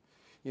church.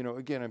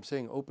 Again, I'm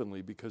saying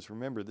openly because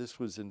remember, this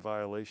was in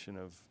violation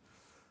of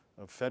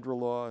federal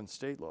law and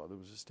state law. There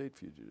was a State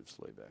Fugitive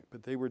Slave Act,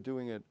 but they were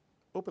doing it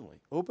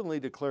openly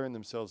declaring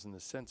themselves in the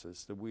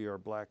census that we are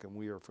black and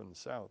we are from the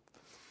South.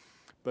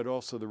 But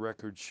also the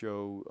records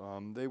show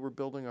they were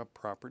building up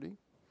property.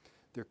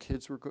 Their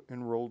kids were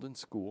enrolled in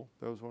school.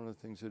 That was one of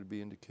the things that would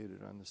be indicated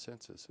on the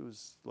census. It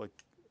was like,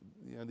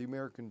 the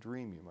American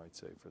dream, you might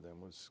say, for them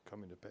was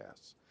coming to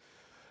pass.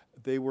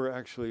 They were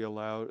actually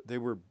they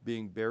were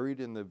being buried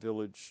in the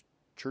village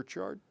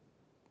churchyard,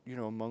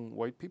 among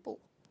white people.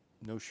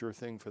 No sure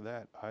thing for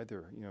that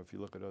either, if you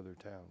look at other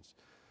towns.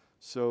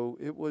 So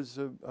it was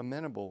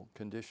amenable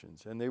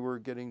conditions, and they were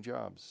getting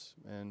jobs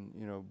and,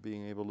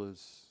 being able to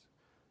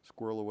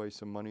squirrel away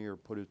some money or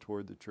put it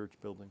toward the church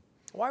building.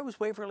 Why was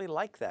Waverly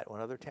like that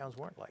when other towns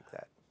weren't like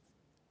that?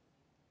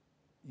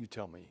 You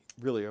tell me.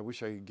 Really, I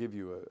wish I could give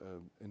you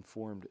an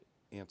informed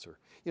answer.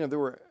 There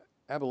were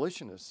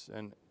abolitionists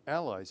and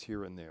allies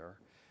here and there.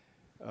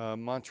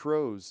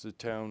 Montrose, the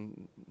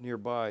town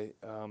nearby,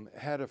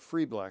 had a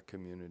free black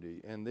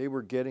community, and they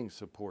were getting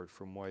support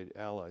from white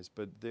allies,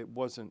 but it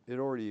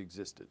already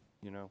existed,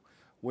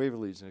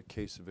 Waverly's in a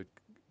case of it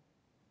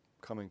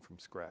coming from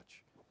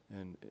scratch,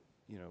 and,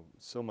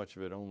 so much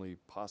of it only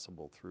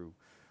possible through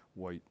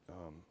white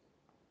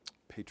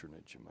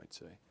patronage, you might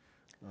say.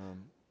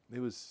 It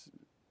was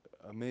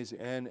amazing.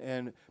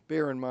 And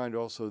bear in mind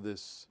also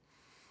this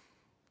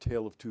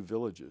tale of two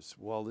villages.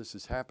 While this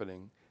is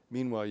happening,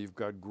 meanwhile, you've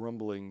got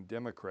grumbling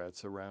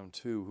Democrats around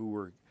too who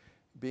were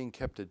being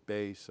kept at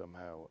bay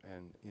somehow,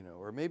 and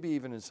or maybe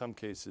even in some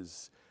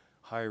cases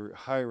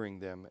hiring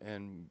them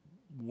and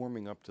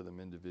warming up to them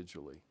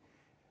individually.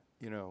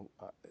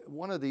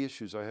 One of the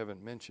issues I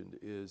haven't mentioned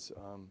is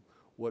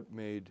what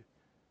made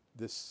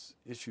this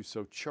issue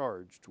so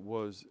charged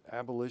was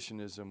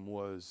abolitionism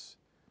was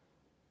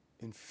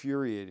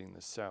infuriating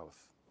the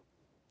South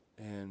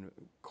and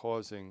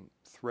causing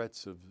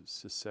threats of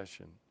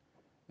secession.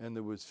 And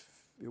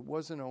it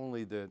wasn't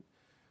only that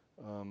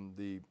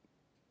the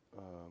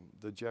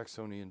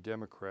Jacksonian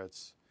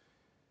Democrats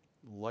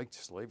liked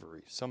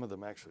slavery. Some of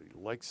them actually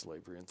liked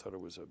slavery and thought it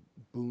was a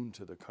boon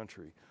to the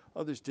country.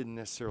 Others didn't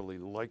necessarily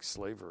like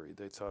slavery.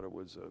 They thought it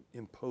was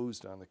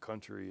imposed on the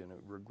country and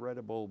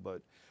regrettable,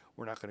 but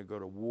we're not going to go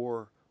to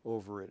war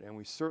over it. And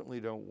we certainly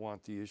don't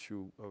want the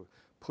issue of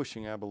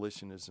pushing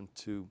abolitionism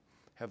to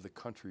have the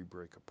country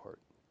break apart,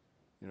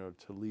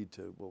 to lead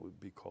to what would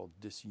be called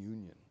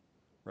disunion,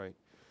 right?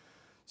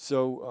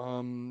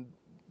 So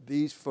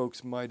these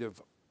folks might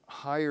have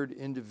hired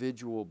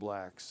individual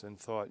blacks and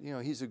thought,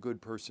 he's a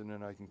good person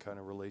and I can kind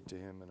of relate to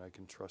him and I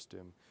can trust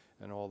him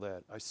and all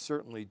that. I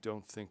certainly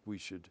don't think we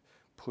should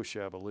push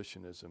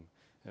abolitionism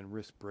and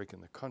risk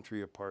breaking the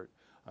country apart.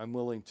 I'm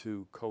willing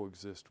to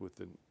coexist with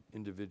the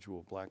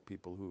individual black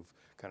people who've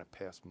kind of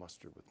passed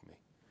muster with me.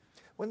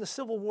 When the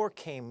Civil War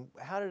came,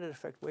 how did it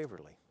affect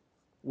Waverly?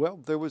 Well,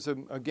 there was,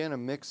 again, a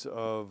mix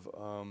of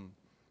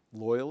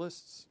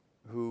loyalists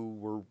who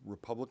were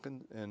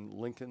Republican and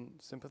Lincoln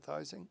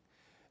sympathizing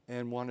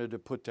and wanted to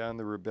put down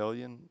the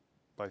rebellion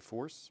by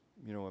force,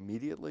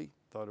 immediately,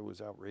 thought it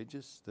was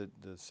outrageous that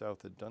the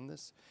South had done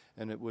this.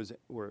 And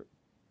there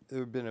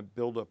had been a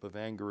buildup of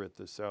anger at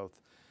the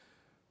South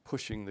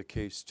pushing the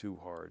case too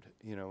hard,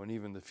 and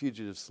even the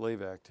Fugitive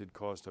Slave Act had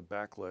caused a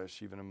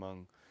backlash even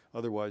among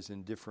otherwise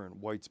indifferent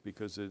whites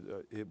because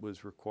it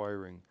was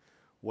requiring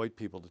white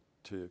people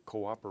to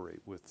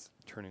cooperate with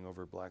turning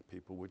over black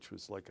people, which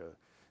was like a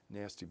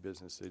nasty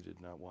business they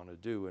did not want to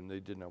do, and they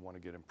did not want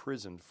to get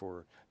imprisoned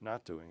for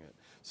not doing it.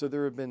 So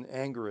there had been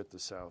anger at the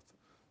South.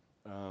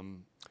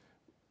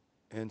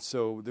 And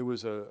so there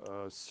was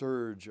a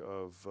surge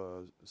of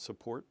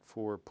support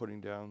for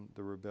putting down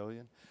the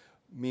rebellion.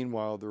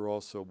 Meanwhile, there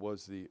also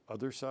was the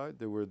other side.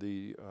 There were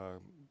the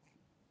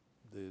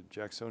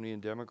Jacksonian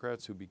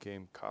Democrats who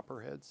became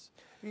Copperheads.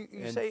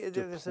 You say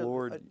there's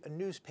a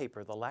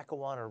newspaper, the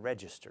Lackawanna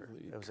Register.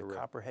 It was correct. A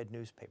Copperhead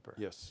newspaper.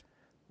 Yes.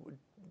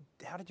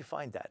 How did you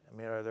find that? I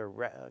mean, are there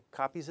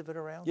copies of it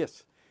around?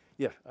 Yes.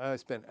 Yeah, I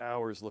spent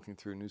hours looking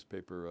through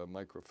newspaper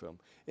microfilm.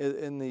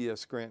 In the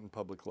Scranton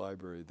Public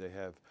Library, they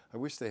have, I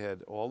wish they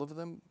had all of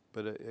them,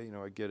 but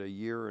I get a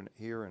year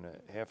here and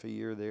a half a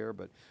year there.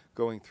 But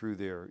going through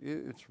there,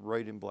 it's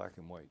right in black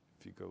and white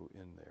if you go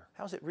in there.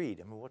 How's it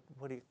read? I mean, what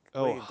do you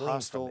glean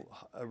hostile.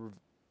 from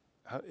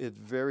it? It's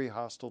very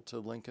hostile to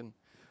Lincoln,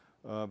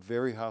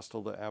 very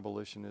hostile to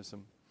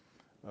abolitionism.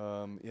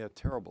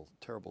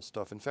 Terrible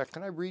stuff. In fact,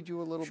 can I read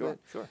you a little bit?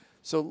 Sure.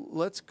 So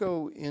let's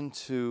go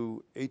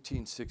into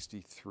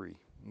 1863,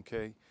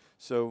 okay?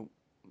 So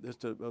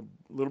just a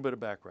little bit of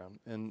background,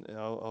 and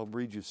I'll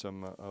read you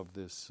some of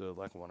this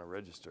Lackawanna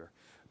Register.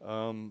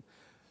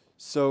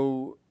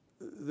 So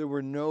there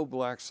were no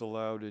blacks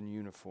allowed in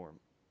uniform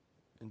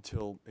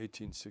until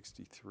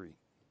 1863.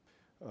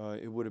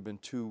 It would have been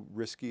too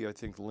risky. I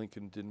think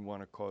Lincoln didn't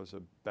want to cause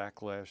a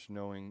backlash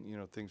knowing,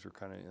 things were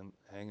kind of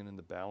hanging in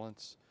the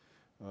balance.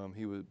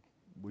 He would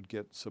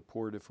get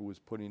support if it was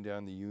putting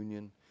down the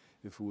Union,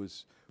 if it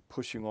was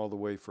pushing all the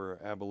way for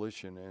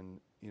abolition and,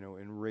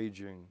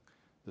 enraging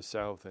the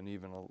South and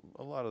even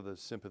a lot of the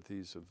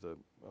sympathies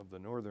of the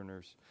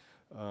Northerners.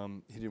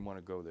 He didn't want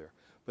to go there.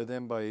 But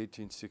then by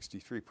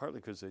 1863, partly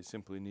because they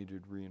simply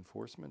needed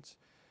reinforcements,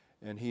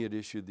 and he had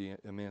issued the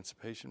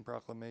Emancipation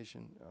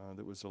Proclamation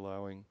that was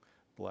allowing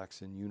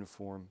blacks in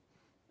uniform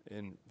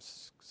in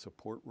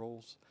support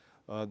roles.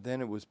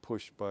 Then it was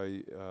pushed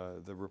by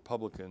the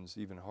Republicans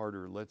even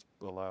harder. Let's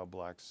allow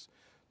blacks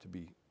to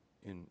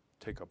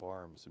take up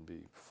arms and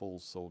be full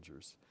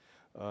soldiers.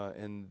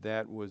 And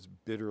that was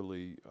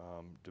bitterly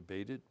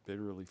debated,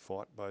 bitterly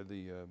fought by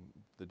the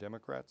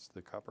Democrats,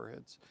 the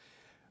Copperheads.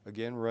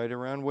 Again, right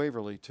around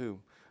Waverly, too.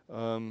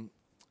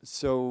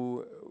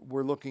 So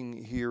we're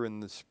looking here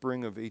in the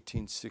spring of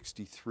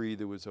 1863.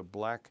 There was a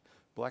black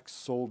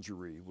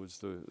soldiery was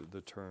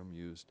the term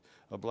used,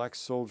 a black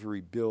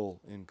soldiery bill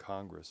in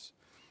Congress.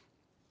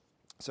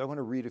 So I want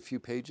to read a few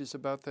pages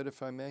about that,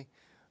 if I may.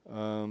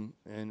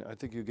 And I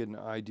think you'll get an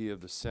idea of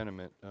the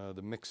sentiment,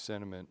 the mixed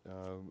sentiment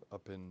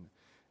up in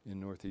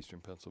northeastern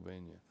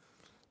Pennsylvania.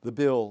 The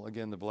bill,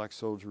 again, the Black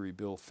Soldiery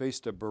Bill,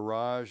 faced a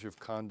barrage of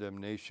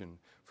condemnation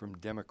from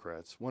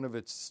Democrats. One of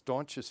its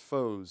staunchest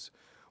foes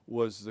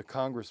was the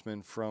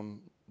congressman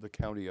from the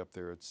county up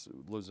there. It's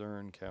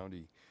Luzerne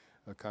County,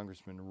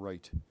 Congressman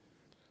Wright.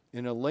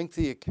 In a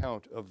lengthy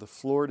account of the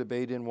floor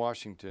debate in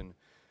Washington,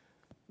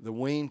 the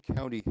Wayne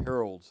County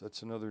Herald,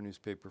 that's another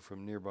newspaper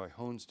from nearby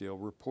Honesdale,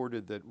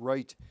 reported that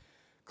Wright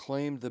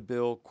claimed the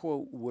bill,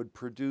 quote, would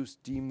produce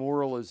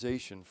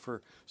demoralization.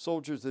 For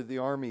soldiers of the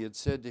Army had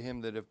said to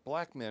him that if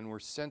black men were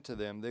sent to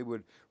them, they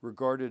would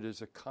regard it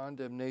as a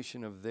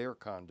condemnation of their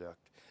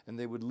conduct, and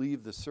they would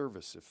leave the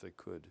service if they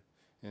could,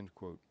 end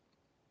quote.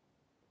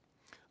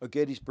 A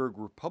Gettysburg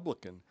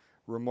Republican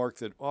remarked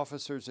that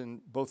officers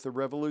in both the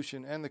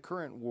Revolution and the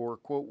current war,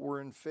 quote,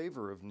 were in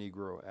favor of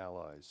Negro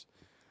allies.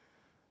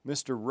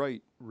 Mr.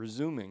 Wright,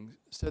 resuming,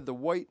 said the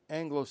white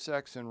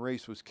Anglo-Saxon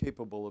race was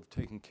capable of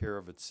taking care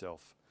of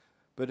itself.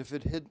 But if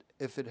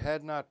it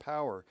had not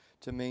power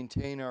to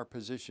maintain our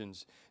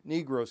positions,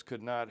 Negroes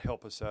could not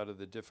help us out of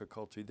the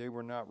difficulty. They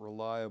were not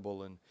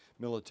reliable in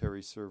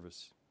military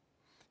service.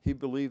 He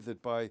believed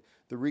that by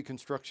the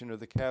reconstruction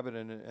of the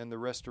cabinet and the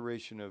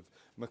restoration of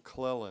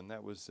McClellan,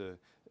 that was a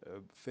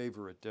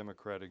favorite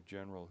Democratic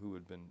general who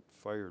had been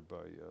fired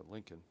by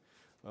Lincoln,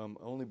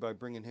 only by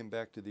bringing him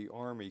back to the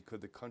Army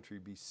could the country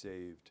be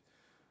saved.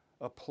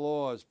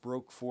 Applause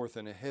broke forth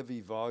in a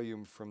heavy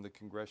volume from the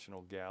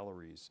congressional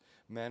galleries,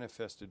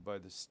 manifested by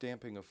the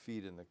stamping of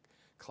feet and the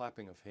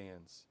clapping of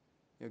hands.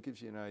 It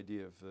gives you an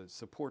idea of the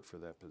support for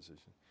that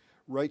position.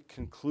 Wright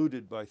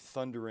concluded by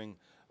thundering,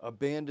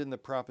 "Abandon the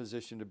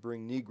proposition to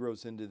bring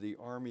Negroes into the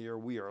Army or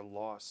we are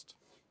lost."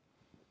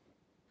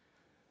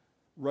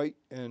 Wright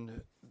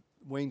and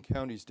Wayne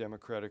County's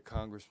Democratic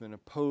congressman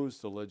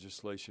opposed the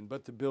legislation,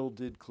 but the bill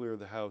did clear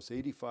the House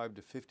 85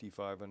 to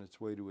 55 on its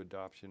way to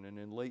adoption, and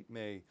in late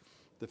May,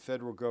 the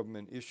federal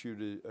government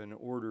issued an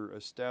order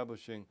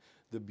establishing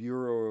the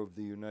Bureau of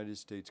the United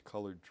States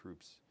Colored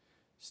Troops.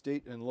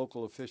 State and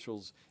local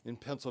officials in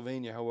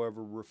Pennsylvania,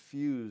 however,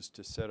 refused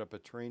to set up a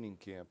training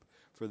camp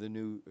for the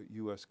new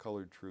U.S.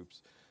 colored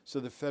troops, so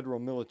the federal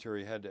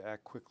military had to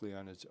act quickly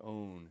on its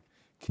own.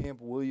 Camp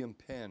William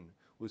Penn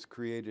was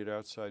created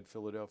outside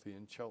Philadelphia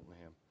in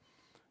Cheltenham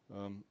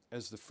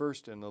as the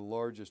first and the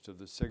largest of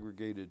the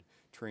segregated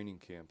training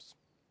camps.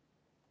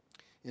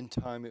 In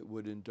time, it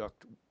would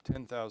induct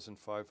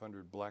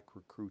 10,500 black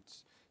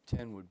recruits.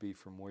 10 would be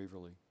from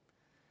Waverly.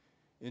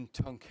 In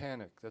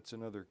Tunkhannock, that's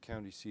another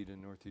county seat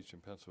in northeastern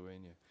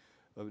Pennsylvania,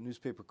 a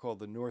newspaper called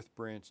the North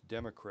Branch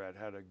Democrat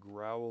had a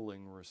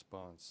growling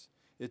response.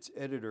 Its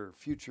editor,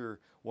 future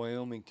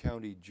Wyoming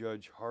County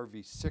Judge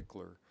Harvey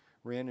Sickler,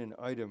 ran an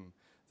item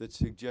that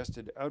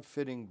suggested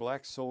outfitting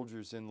black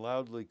soldiers in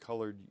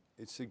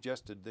it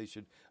suggested they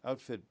should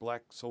outfit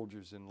black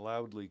soldiers in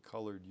loudly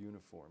colored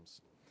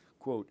uniforms.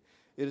 Quote,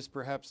 "It is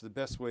perhaps the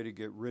best way to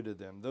get rid of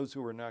them. Those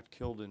who are not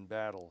killed in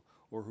battle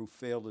or who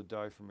fail to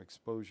die from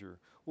exposure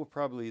will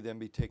probably then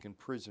be taken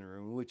prisoner,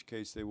 in which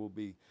case they will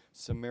be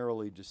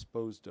summarily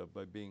disposed of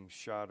by being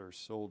shot or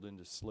sold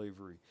into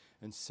slavery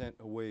and sent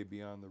away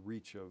beyond the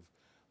reach of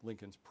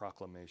Lincoln's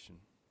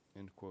proclamation,"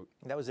 end quote.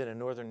 That was in a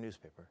northern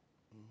newspaper.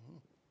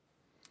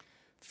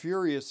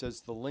 Furious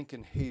as the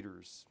Lincoln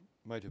haters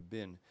might have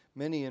been,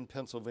 many in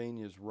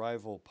Pennsylvania's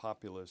rival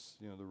populists,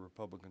 the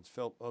Republicans,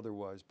 felt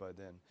otherwise by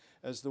then.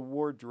 As the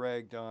war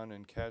dragged on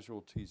and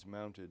casualties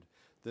mounted,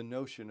 the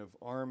notion of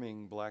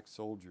arming black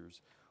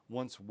soldiers,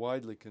 once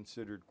widely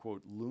considered,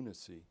 quote,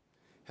 lunacy,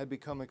 had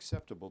become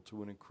acceptable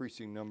to an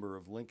increasing number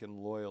of Lincoln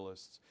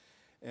loyalists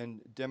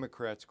and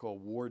Democrats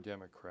called war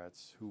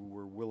Democrats who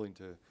were willing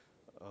to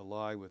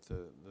ally with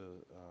the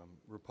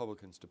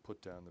Republicans to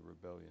put down the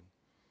rebellion.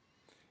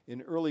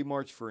 In early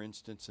March, for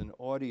instance, an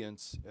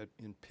audience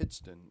in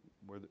Pittston,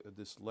 where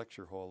this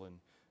lecture hall in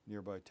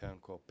nearby town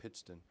called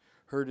Pittston,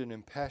 heard an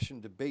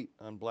impassioned debate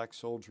on black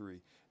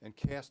soldiery and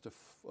cast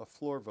a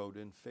floor vote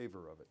in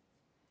favor of it.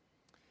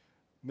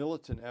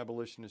 Militant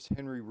abolitionist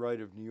Henry Wright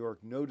of New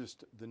York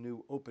noticed the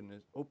new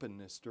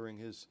openness during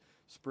his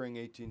spring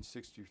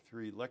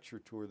 1863 lecture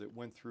tour that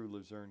went through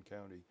Luzerne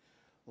County.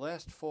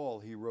 Last fall,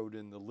 he wrote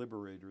in The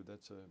Liberator,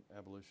 that's an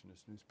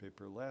abolitionist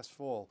newspaper, last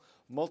fall,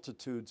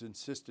 multitudes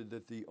insisted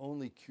that the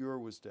only cure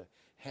was to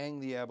hang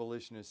the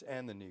abolitionists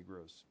and the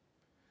Negroes.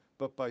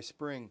 But by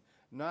spring,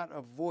 not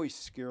a voice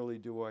scarcely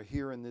do I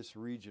hear in this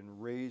region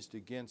raised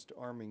against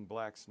arming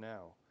blacks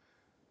now.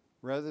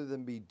 Rather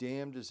than be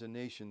damned as a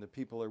nation, the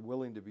people are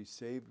willing to be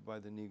saved by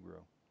the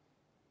Negro.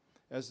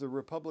 As the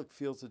Republic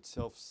feels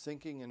itself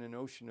sinking in an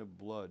ocean of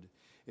blood,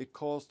 it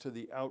calls to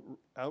the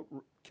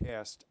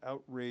outcast,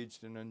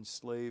 outraged, and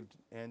enslaved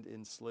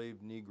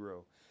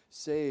Negro,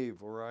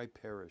 save or I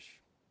perish.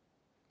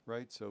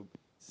 Right? So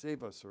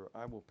save us or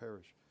I will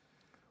perish.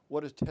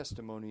 What a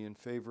testimony in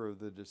favor of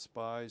the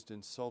despised,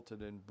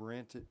 insulted, and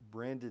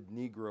branded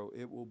Negro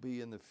it will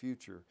be in the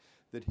future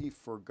that he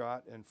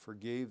forgot and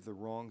forgave the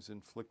wrongs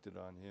inflicted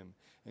on him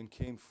and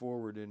came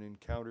forward and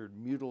encountered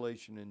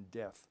mutilation and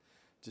death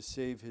to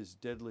save his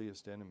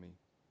deadliest enemy,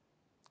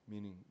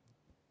 meaning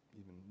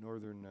even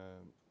Northern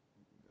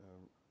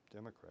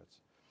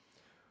Democrats.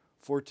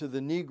 For to the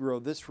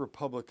Negro, this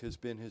republic has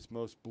been his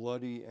most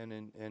bloody and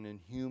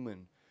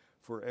inhuman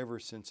forever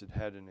since it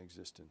had an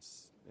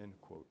existence, end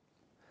quote.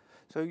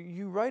 So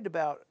you write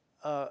about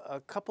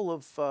a couple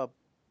of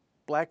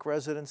black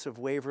residents of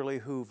Waverly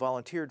who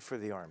volunteered for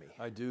the Army.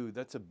 I do.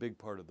 That's a big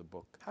part of the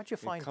book. How'd you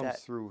find that? It comes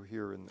through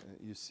here, and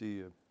you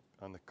see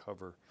on the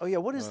cover. Oh, yeah.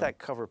 What is that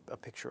cover a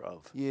picture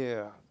of?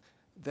 Yeah.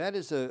 That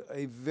is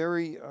a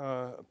very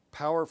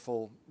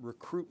powerful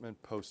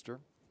recruitment poster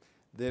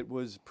that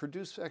was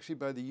produced actually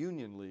by the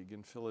Union League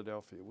in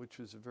Philadelphia, which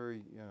was a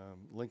very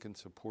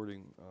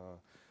Lincoln-supporting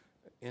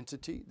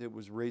entity that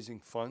was raising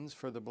funds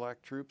for the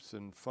black troops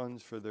and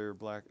funds for their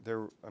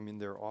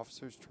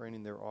officers,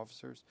 training their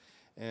officers,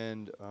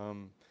 and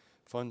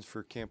funds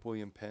for Camp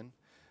William Penn.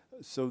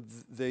 So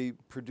they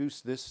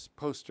produced this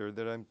poster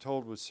that I'm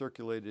told was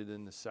circulated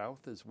in the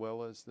South as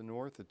well as the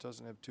North. It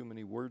doesn't have too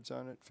many words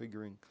on it,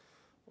 figuring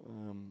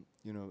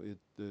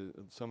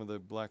some of the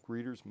black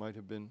readers might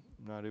have been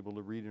not able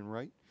to read and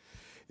write.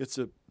 It's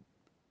a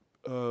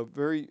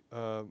very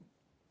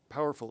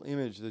powerful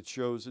image that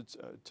shows it's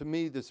to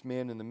me this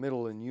man in the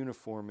middle in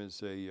uniform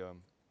is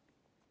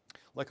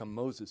like a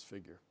Moses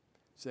figure,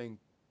 saying,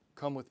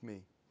 "Come with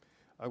me.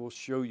 I will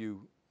show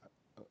you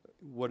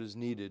what is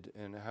needed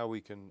and how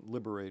we can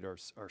liberate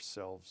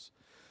ourselves."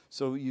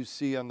 So you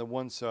see on the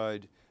one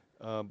side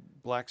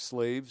black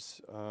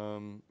slaves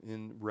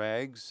in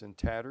rags and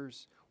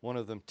tatters, one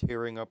of them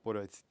tearing up what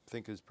I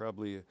think is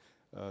probably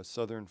a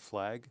Southern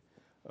flag.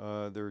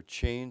 There are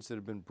chains that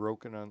have been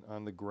broken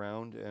on the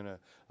ground, and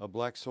a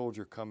black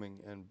soldier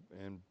coming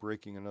and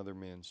breaking another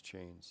man's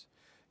chains.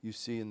 You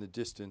see in the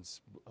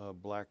distance a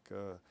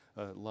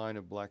line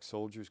of black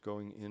soldiers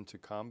going into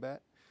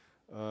combat.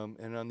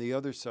 And on the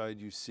other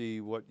side, you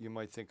see what you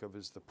might think of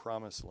as the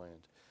promised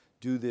land.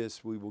 Do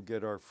this, we will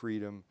get our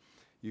freedom.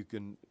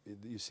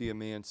 You see a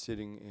man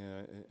sitting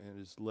at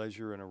his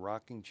leisure in a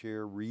rocking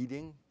chair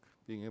reading,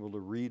 being able to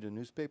read a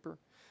newspaper,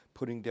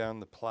 putting down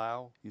the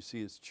plow. You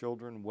see his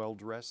children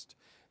well-dressed,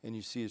 and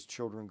you see his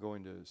children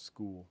going to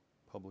school,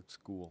 public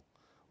school.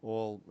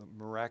 All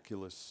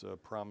miraculous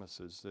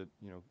promises that,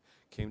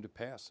 came to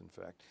pass, in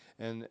fact.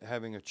 And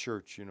having a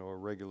church, a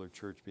regular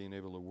church, being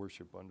able to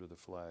worship under the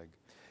flag,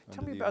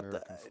 under the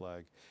American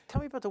flag. Tell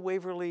me about the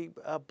Waverly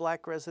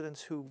black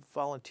residents who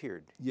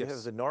volunteered. Yes. You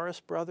have the Norris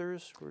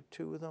brothers, were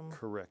two of them?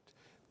 Correct.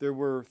 There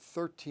were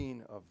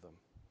 13 of them.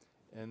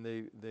 And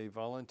they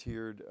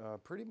volunteered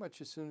pretty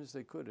much as soon as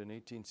they could in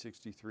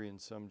 1863,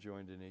 and some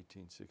joined in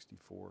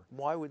 1864.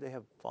 Why would they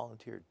have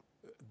volunteered?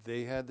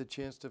 They had the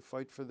chance to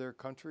fight for their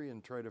country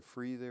and try to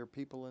free their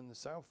people in the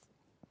South.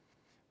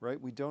 Right?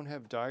 We don't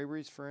have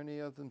diaries for any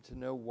of them to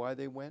know why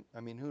they went. I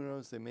mean, who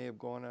knows? They may have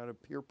gone out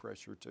of peer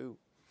pressure too.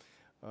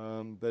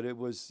 But it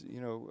was,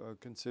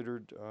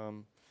 considered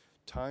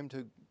time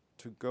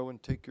to go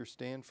and take your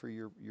stand for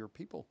your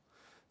people.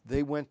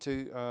 They went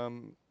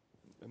to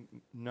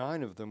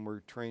 9 of them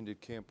were trained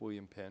at Camp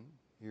William Penn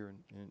here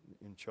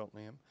in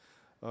Cheltenham.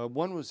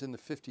 One was in the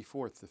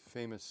 54th, the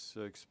famous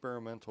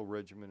experimental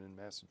regiment in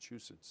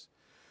Massachusetts.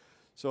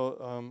 So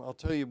I'll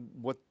tell you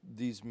what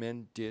these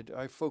men did.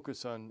 I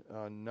focus on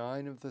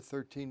 9 of the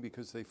 13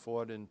 because they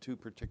fought in 2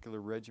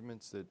 particular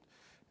regiments that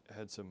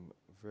had some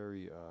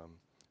very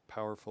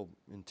powerful,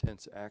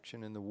 intense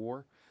action in the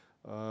war.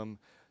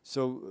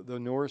 So the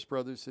Norris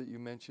brothers that you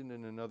mentioned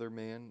and another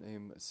man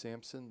named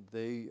Sampson,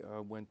 they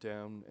went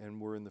down and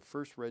were in the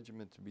 1st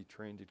regiment to be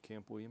trained at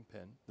Camp William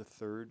Penn, the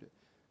 3rd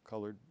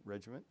Colored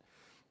Regiment.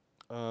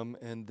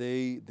 And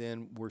they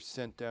then were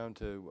sent down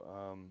to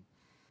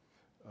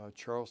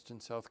Charleston,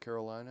 South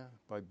Carolina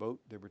by boat.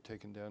 They were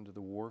taken down to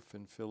the wharf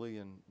in Philly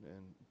and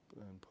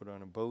put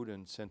on a boat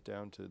and sent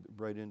down to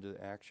right into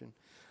action.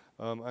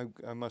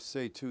 I must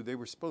say, too, they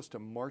were supposed to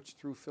march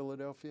through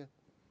Philadelphia,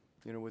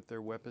 with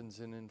their weapons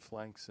in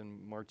flanks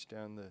and march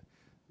down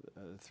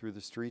through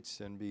the streets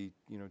and be,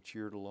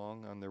 cheered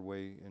along on their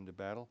way into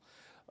battle.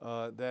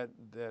 That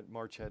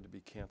march had to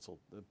be canceled.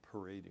 The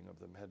parading of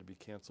them had to be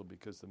canceled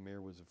because the mayor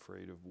was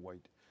afraid of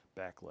white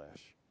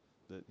backlash,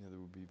 that there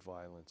would be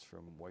violence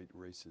from white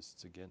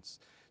racists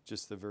against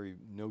just the very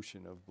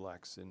notion of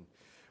blacks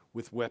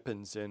with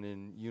weapons and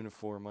in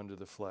uniform under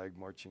the flag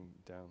marching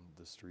down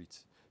the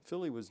streets.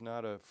 Philly was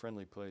not a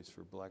friendly place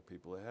for black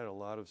people. It had a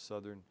lot of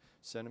Southern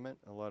sentiment,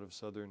 a lot of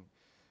Southern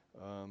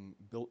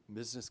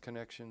business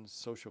connections,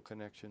 social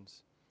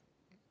connections.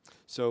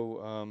 So,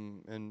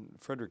 and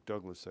Frederick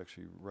Douglass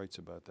actually writes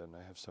about that, and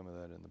I have some of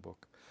that in the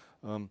book.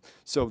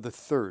 So the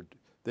 3rd,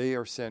 they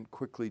are sent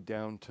quickly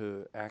down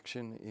to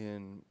action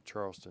in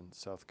Charleston,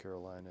 South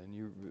Carolina,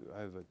 and I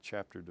have a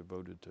chapter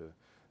devoted to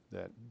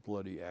that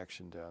bloody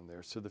action down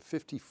there. So the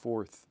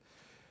 54th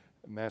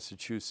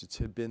Massachusetts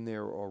had been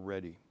there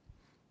already.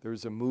 There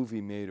was a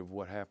movie made of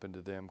what happened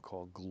to them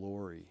called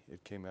Glory.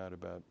 It came out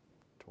about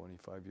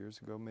 25 years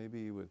ago,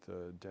 maybe, with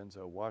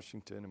Denzel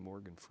Washington and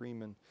Morgan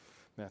Freeman,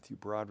 Matthew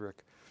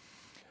Broderick.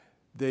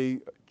 They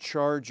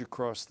charge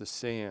across the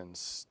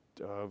sands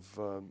of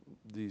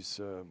these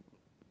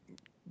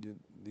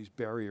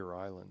barrier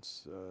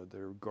islands.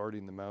 They're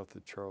guarding the mouth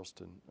of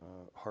Charleston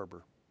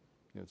Harbor.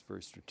 It's a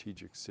very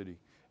strategic city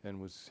and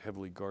was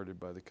heavily guarded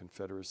by the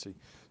Confederacy.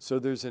 So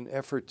there's an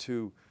effort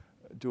to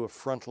do a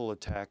frontal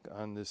attack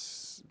on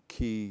this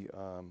key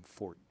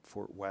fort,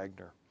 Fort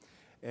Wagner.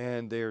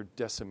 And they're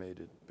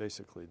decimated,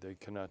 basically. They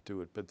cannot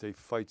do it, but they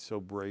fight so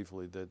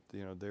bravely that,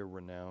 their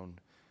renown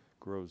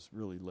grows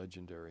really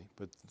legendary.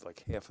 But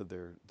like half of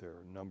their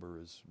number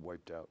is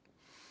wiped out.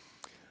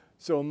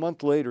 So a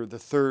month later, the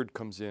 3rd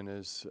comes in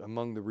as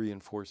among the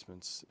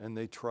reinforcements, and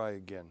they try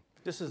again.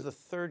 This is the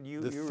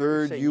 3rd The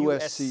 3rd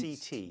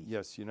USCT.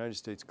 Yes, United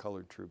States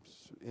Colored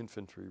Troops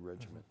Infantry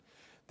Regiment.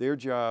 Their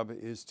job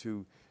is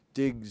to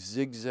dig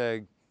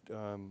zigzag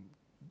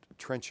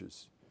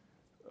trenches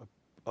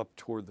up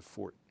toward the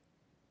fort,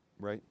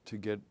 right, to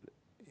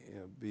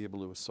be able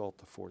to assault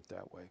the fort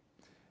that way.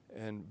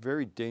 And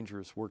very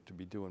dangerous work to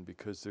be doing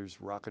because there's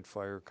rocket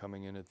fire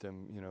coming in at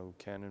them,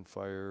 cannon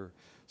fire,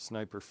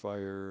 sniper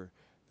fire.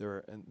 They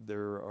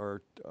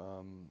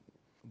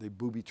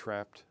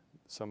booby-trapped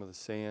some of the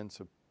sand,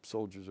 so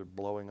soldiers are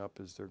blowing up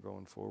as they're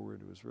going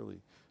forward. It was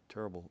really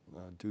terrible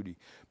duty.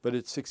 But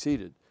it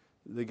succeeded.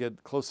 They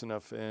get close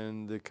enough,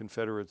 and the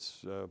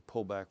Confederates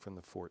pull back from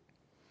the fort.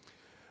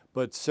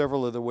 But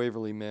several of the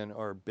Waverly men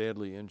are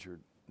badly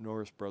injured.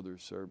 Norris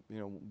brothers are,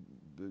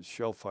 the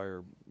shell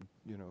fire,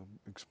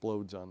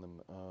 explodes on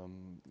them.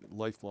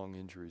 Lifelong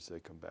injuries they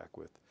come back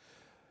with.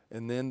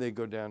 And then they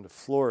go down to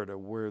Florida,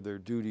 where their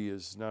duty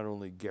is not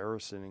only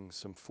garrisoning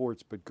some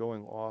forts, but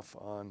going off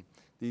on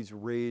these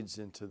raids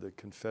into the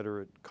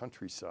Confederate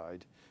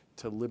countryside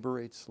to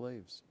liberate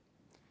slaves,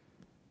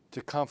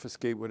 to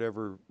confiscate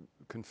whatever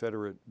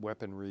Confederate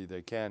weaponry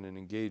they can and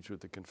engage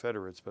with the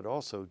Confederates, but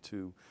also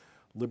to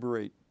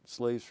liberate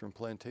slaves from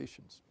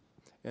plantations.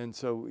 And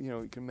so,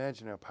 you can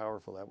imagine how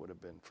powerful that would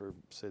have been for,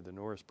 say, the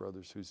Norris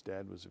brothers, whose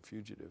dad was a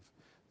fugitive.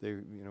 They,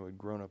 had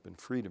grown up in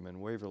freedom in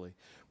Waverly,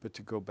 but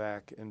to go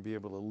back and be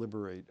able to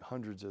liberate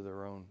hundreds of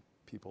their own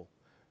people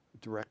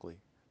directly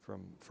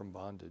from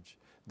bondage,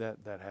 that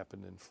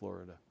happened in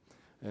Florida,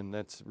 and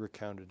that's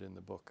recounted in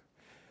the book.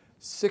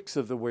 6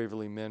 of the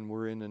Waverly men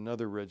were in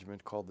another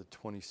regiment called the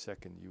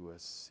 22nd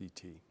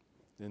USCT,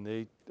 and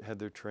they had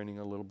their training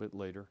a little bit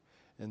later,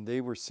 and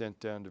they were sent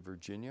down to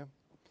Virginia,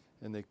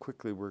 and they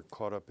quickly were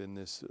caught up in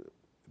this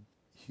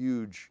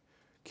huge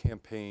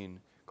campaign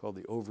called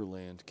the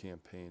Overland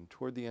Campaign.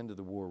 Toward the end of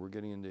the war, we're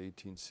getting into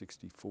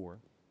 1864,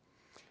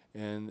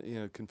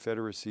 and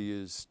Confederacy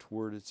is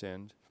toward its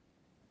end.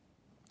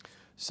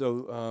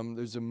 So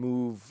there's a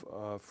move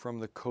from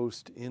the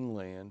coast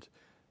inland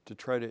to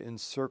try to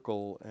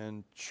encircle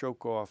and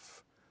choke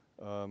off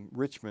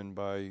Richmond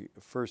by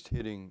first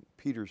hitting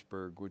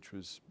Petersburg, which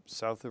was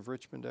south of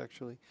Richmond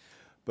actually,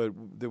 but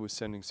that was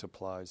sending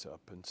supplies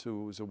up. And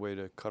so it was a way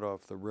to cut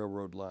off the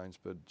railroad lines,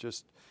 but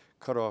just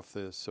cut off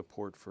the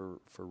support for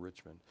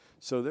Richmond.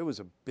 So there was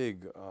a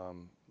big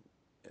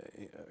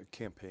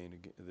campaign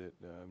that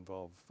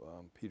involved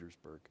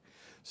Petersburg.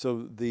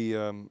 So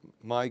the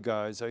my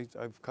guys,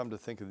 I've come to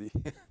think of the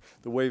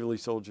the Waverly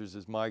soldiers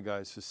as my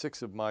guys. So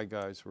 6 of my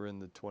guys were in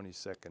the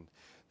 22nd.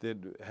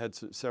 They'd had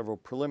several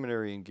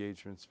preliminary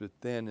engagements, but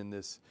then in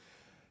this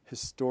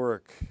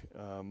historic,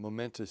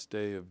 momentous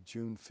day of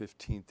June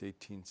 15th,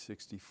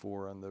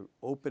 1864, on the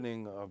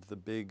opening of the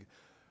big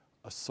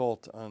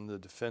assault on the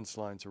defense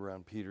lines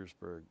around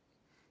Petersburg,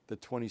 the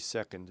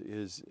 22nd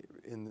is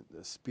in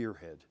the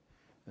spearhead,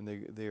 and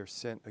they are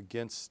sent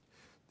against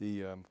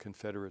the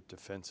Confederate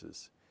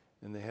defenses,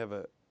 and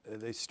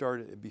they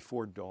start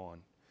before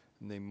dawn,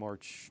 and they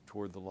march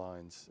toward the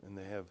lines, and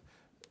they have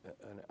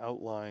an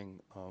outlying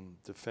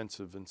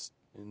defensive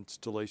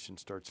installation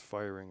starts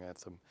firing at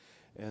them,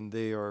 and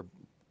they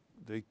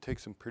take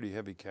some pretty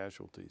heavy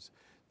casualties.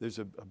 There's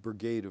a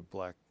brigade of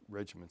black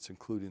regiments,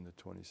 including the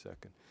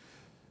 22nd.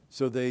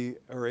 So they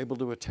are able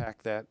to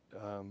attack that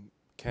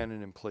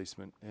cannon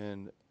emplacement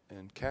and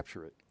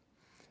capture it.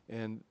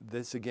 And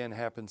this again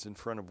happens in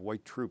front of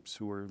white troops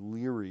who are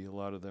leery. A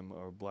lot of them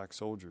are black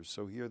soldiers.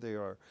 So here they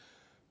are,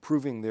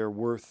 proving their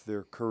worth,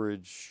 their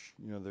courage,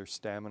 their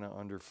stamina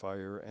under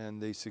fire, and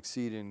they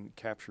succeed in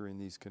capturing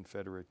these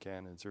Confederate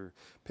cannons. There are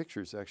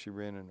pictures actually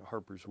ran in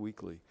Harper's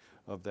Weekly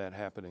of that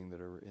happening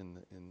that are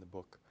in the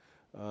book.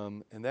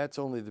 And that's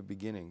only the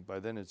beginning. By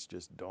then it's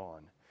just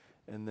dawn.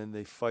 And then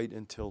they fight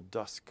until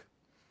dusk.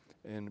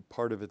 And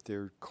part of it,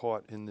 they're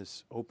caught in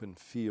this open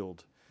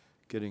field,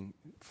 getting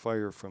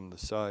fire from the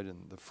side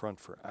and the front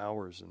for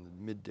hours in the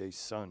midday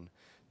sun,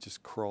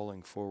 just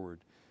crawling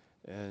forward.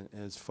 And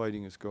as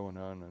fighting is going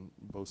on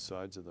both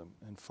sides of them.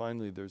 And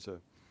finally,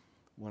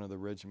 one of the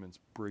regiments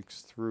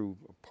breaks through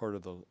a part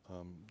of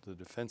the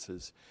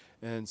defenses.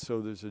 And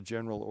so there's a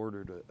general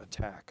order to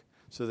attack.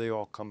 So they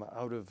all come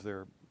out of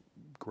their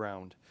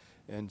ground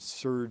and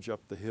surge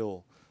up the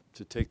hill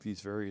to take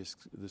this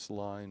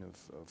line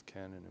of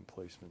cannon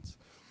emplacements.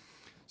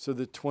 So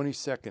the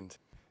 22nd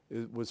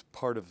was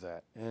part of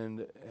that,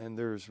 and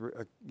there's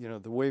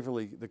the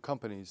Waverly, the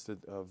companies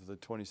of the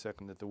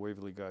 22nd that the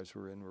Waverly guys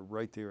were in were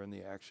right there in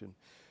the action,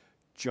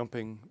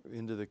 jumping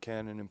into the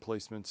cannon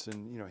emplacements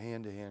and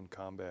hand-to-hand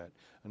combat.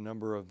 A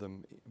number of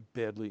them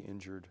badly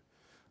injured,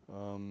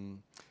 and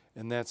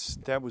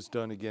that was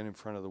done again in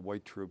front of the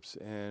white troops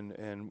and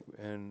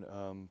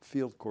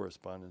field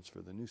correspondents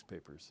for the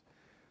newspapers,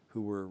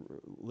 who were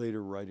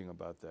later writing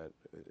about that,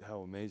 how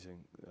amazing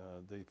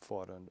they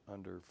fought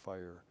under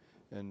fire.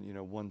 And,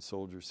 one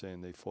soldier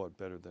saying they fought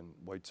better than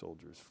white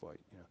soldiers fight.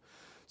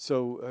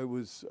 So it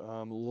was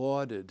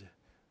lauded.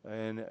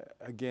 And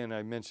again,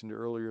 I mentioned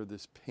earlier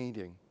this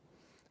painting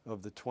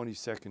of the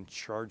 22nd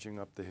charging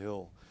up the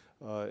hill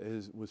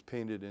was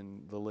painted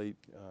in the late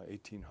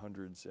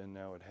 1800s, and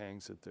now it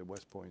hangs at the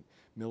West Point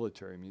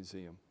Military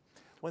Museum.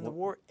 When the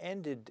war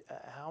ended,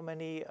 how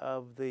many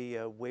of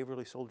the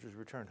Waverly soldiers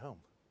returned home?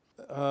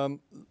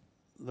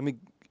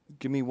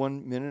 Give me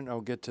 1 minute and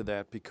I'll get to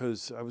that,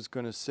 because I was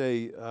going to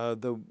say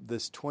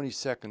this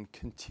 22nd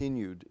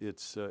continued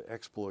its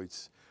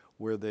exploits,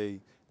 where they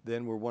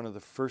then were one of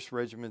the first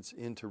regiments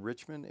into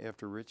Richmond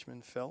after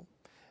Richmond fell.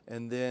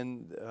 And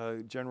then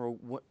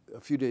a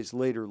few days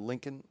later,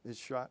 Lincoln is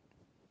shot,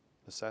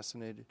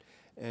 assassinated,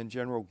 and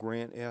General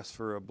Grant asked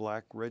for a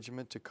black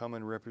regiment to come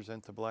and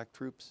represent the black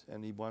troops,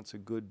 and he wants a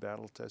good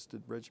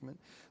battle-tested regiment.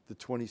 The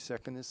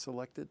 22nd is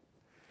selected,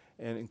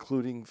 and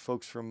including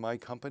folks from my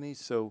company.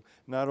 So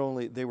not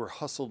only they were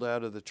hustled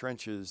out of the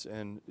trenches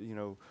and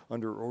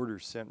under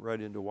orders sent right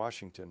into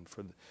Washington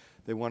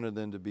they wanted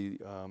them to be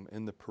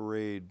in the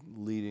parade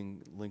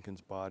leading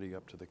Lincoln's body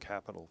up to the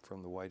Capitol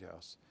from the White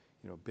House,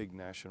 big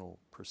national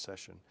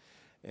procession.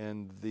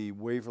 And the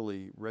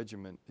Waverly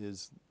Regiment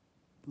is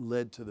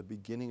led to the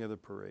beginning of the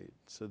parade.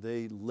 So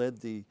they led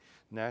the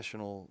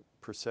national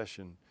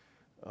procession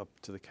up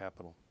to the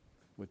Capitol,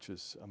 which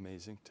is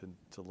amazing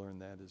to learn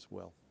that as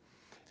well.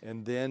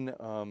 And then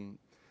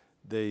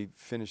they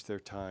finish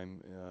their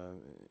time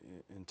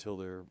until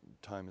their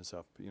time is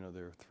up.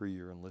 Their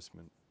 3-year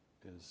enlistment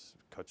is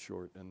cut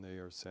short, and they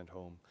are sent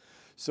home.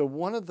 So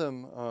one of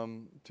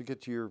them, to get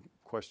to your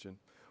question,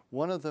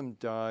 one of them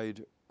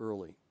died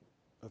early.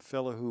 A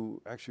fellow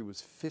who actually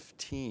was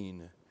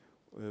 15,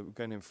 a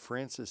guy named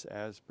Francis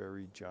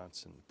Asbury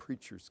Johnson,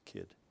 preacher's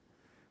kid,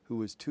 who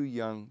was too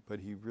young,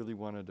 but he really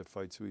wanted to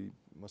fight, so he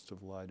must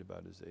have lied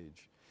about his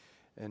age.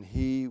 And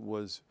he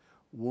was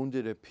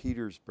wounded at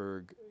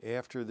Petersburg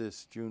after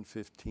this June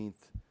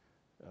 15th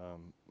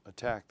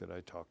attack that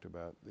I talked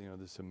about,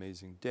 this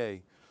amazing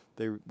day.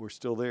 They were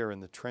still there in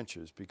the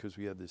trenches because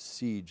we had this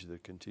siege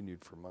that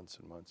continued for months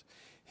and months.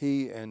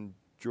 He and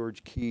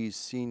George Keyes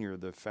Sr.,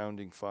 the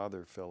founding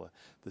father fella,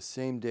 the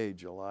same day,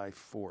 July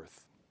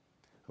 4th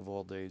of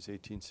all days,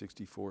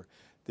 1864,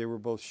 they were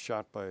both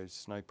shot by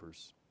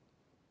snipers,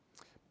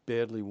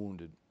 badly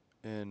wounded.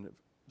 And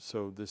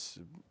so this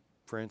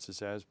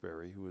Francis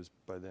Asbury, who was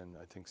by then,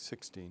 I think,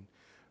 16,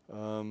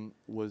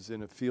 was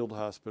in a field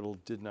hospital,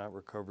 did not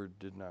recover,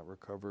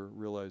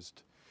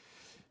 realized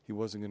he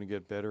wasn't going to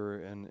get better,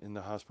 and in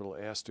the hospital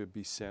asked to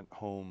be sent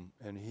home,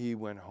 and he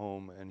went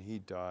home and he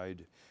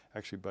died.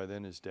 Actually, by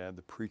then his dad,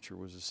 the preacher,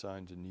 was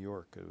assigned to New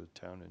York, a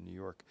town in New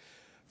York.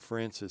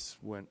 Francis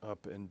went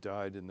up and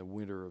died in the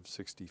winter of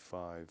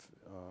 '65.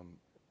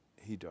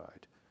 He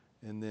died.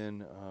 And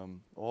then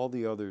all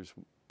the others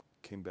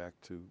came back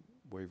to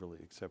Waverly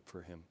except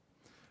for him.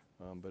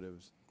 But it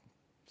was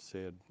a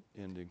sad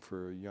ending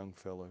for a young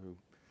fellow who...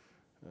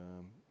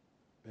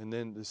 and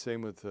then the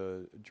same with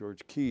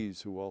George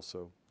Keyes, who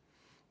also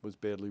was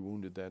badly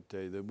wounded that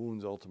day. The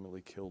wounds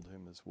ultimately killed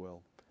him as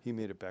well. He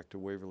made it back to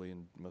Waverly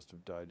and must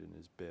have died in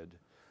his bed.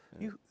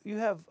 You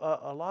have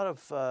a lot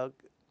of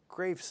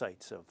grave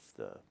sites of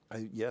the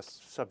yes,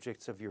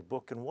 subjects of your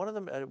book, and one of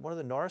them, one of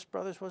the Norris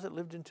brothers, was it,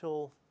 lived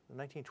until the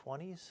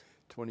 1920s?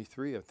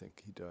 23, I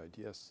think he died,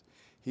 yes.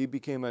 He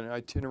became an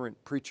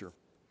itinerant preacher,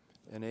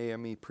 an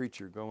AME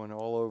preacher, going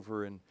all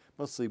over in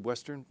mostly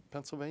western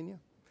Pennsylvania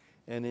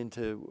and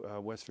into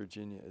West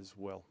Virginia as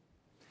well.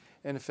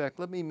 And in fact,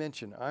 let me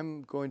mention,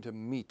 I'm going to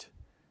meet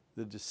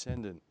the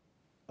descendant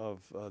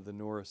of the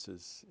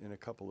Norrises in a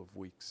couple of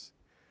weeks.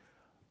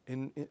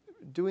 In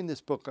doing this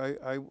book,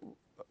 I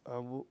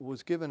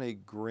was given a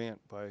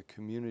grant by a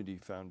community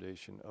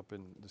foundation up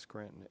in the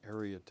Scranton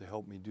area to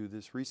help me do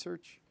this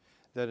research.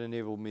 That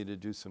enabled me to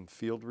do some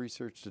field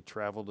research, to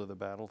travel to the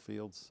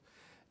battlefields,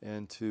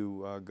 and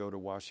to go to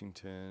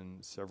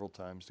Washington several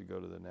times, to go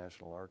to the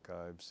National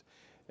Archives,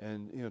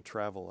 and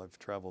travel. I've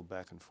traveled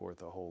back and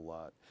forth a whole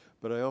lot.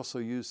 But I also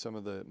used some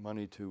of the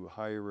money to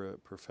hire a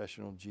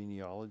professional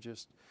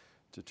genealogist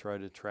to try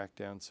to track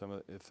down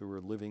if there were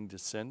living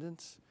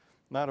descendants.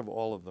 Not of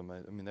all of them.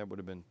 I mean, that would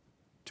have been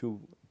too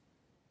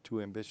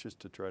ambitious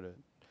to try to.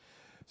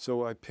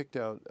 So I picked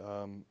out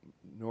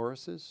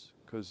Norris's,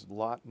 because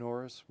Lot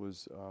Norris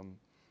was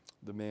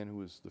the man who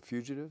was the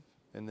fugitive,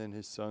 and then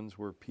his sons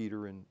were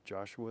Peter and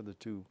Joshua, the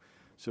two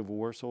Civil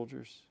War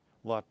soldiers.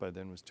 Lot by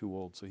then was too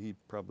old, so he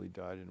probably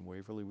died in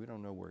Waverly. We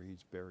don't know where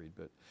he's buried,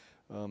 but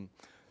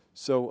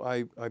so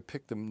I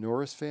picked the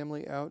Norris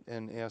family out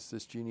and asked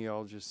this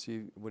genealogist to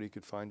see what he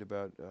could find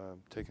about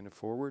taking it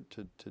forward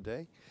to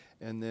today.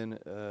 And then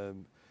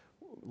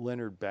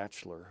Leonard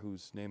Batchelor,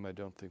 whose name I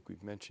don't think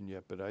we've mentioned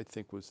yet, but I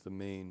think was the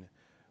main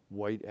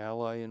white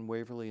ally in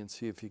Waverly, and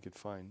see if he could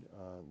find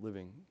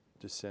living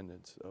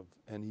descendants of,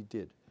 and he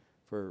did,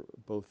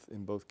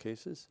 in both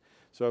cases.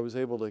 So I was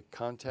able to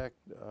contact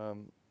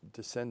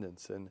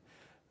descendants, and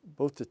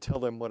both to tell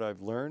them what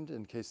I've learned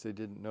in case they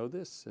didn't know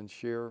this, and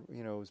share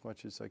as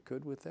much as I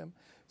could with them.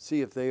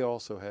 See if they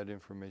also had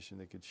information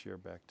they could share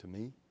back to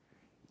me,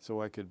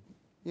 so I could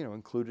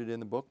include it in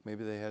the book.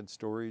 Maybe they had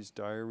stories,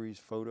 diaries,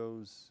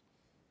 photos,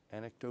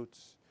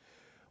 anecdotes.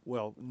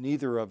 Well,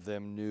 neither of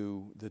them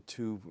knew, the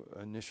two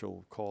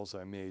initial calls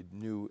I made,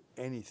 knew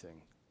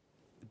anything,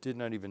 did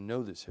not even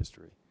know this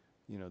history.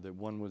 That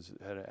one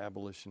had an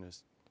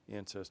abolitionist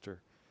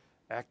ancestor,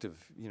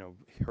 active,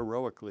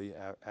 heroically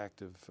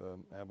active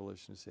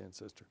abolitionist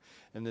ancestor,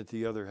 and that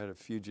the other had a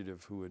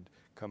fugitive who had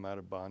come out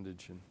of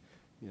bondage and,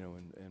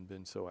 and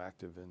been so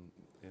active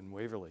in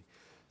Waverly.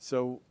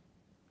 So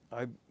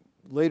I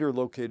later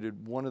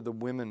located one of the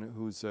women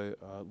who's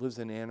lives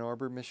in Ann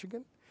Arbor,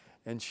 Michigan,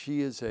 and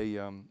she is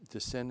a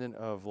descendant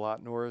of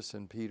Lot Norris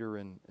and Peter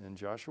and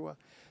Joshua.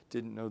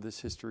 Didn't know this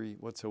history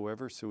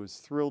whatsoever, so was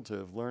thrilled to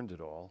have learned it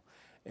all.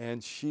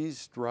 And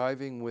she's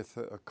driving with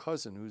a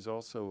cousin who's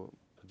also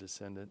a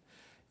descendant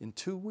in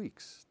 3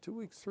 weeks,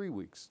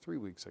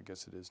 I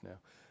guess it is now,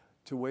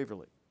 to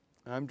Waverly.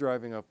 I'm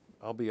driving up,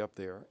 I'll be up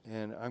there,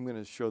 and I'm going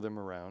to show them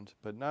around.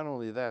 But not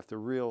only that,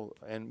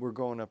 and we're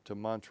going up to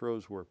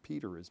Montrose where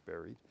Peter is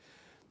buried.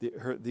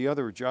 The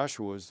other,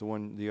 Joshua, is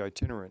the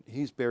itinerant.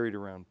 He's buried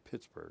around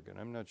Pittsburgh, and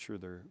I'm not sure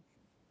they're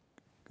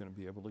going to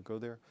be able to go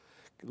there.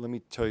 Let me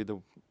tell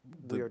you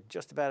we are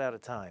just about out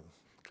of time.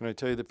 Can I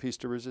tell you the piece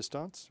de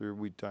resistance, or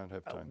we don't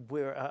have time?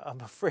 I'm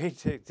afraid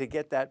to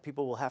get that,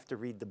 people will have to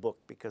read the book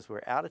because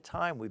we're out of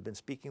time. We've been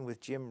speaking with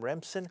Jim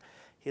Remsen.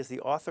 He is the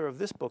author of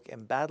this book,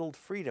 Embattled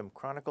Freedom,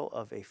 Chronicle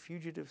of a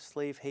Fugitive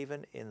Slave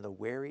Haven in the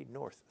Wary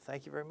North.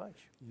 Thank you very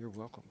much. You're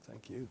welcome.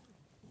 Thank you.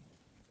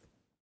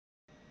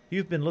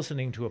 You've been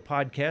listening to a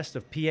podcast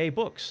of PA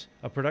Books,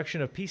 a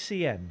production of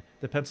PCN,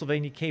 the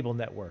Pennsylvania Cable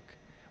Network.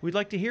 We'd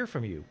like to hear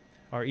from you.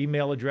 Our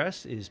email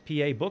address is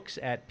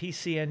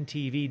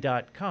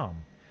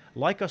pabooks@pcntv.com.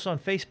 Like us on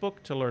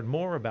Facebook to learn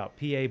more about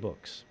PA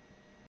Books.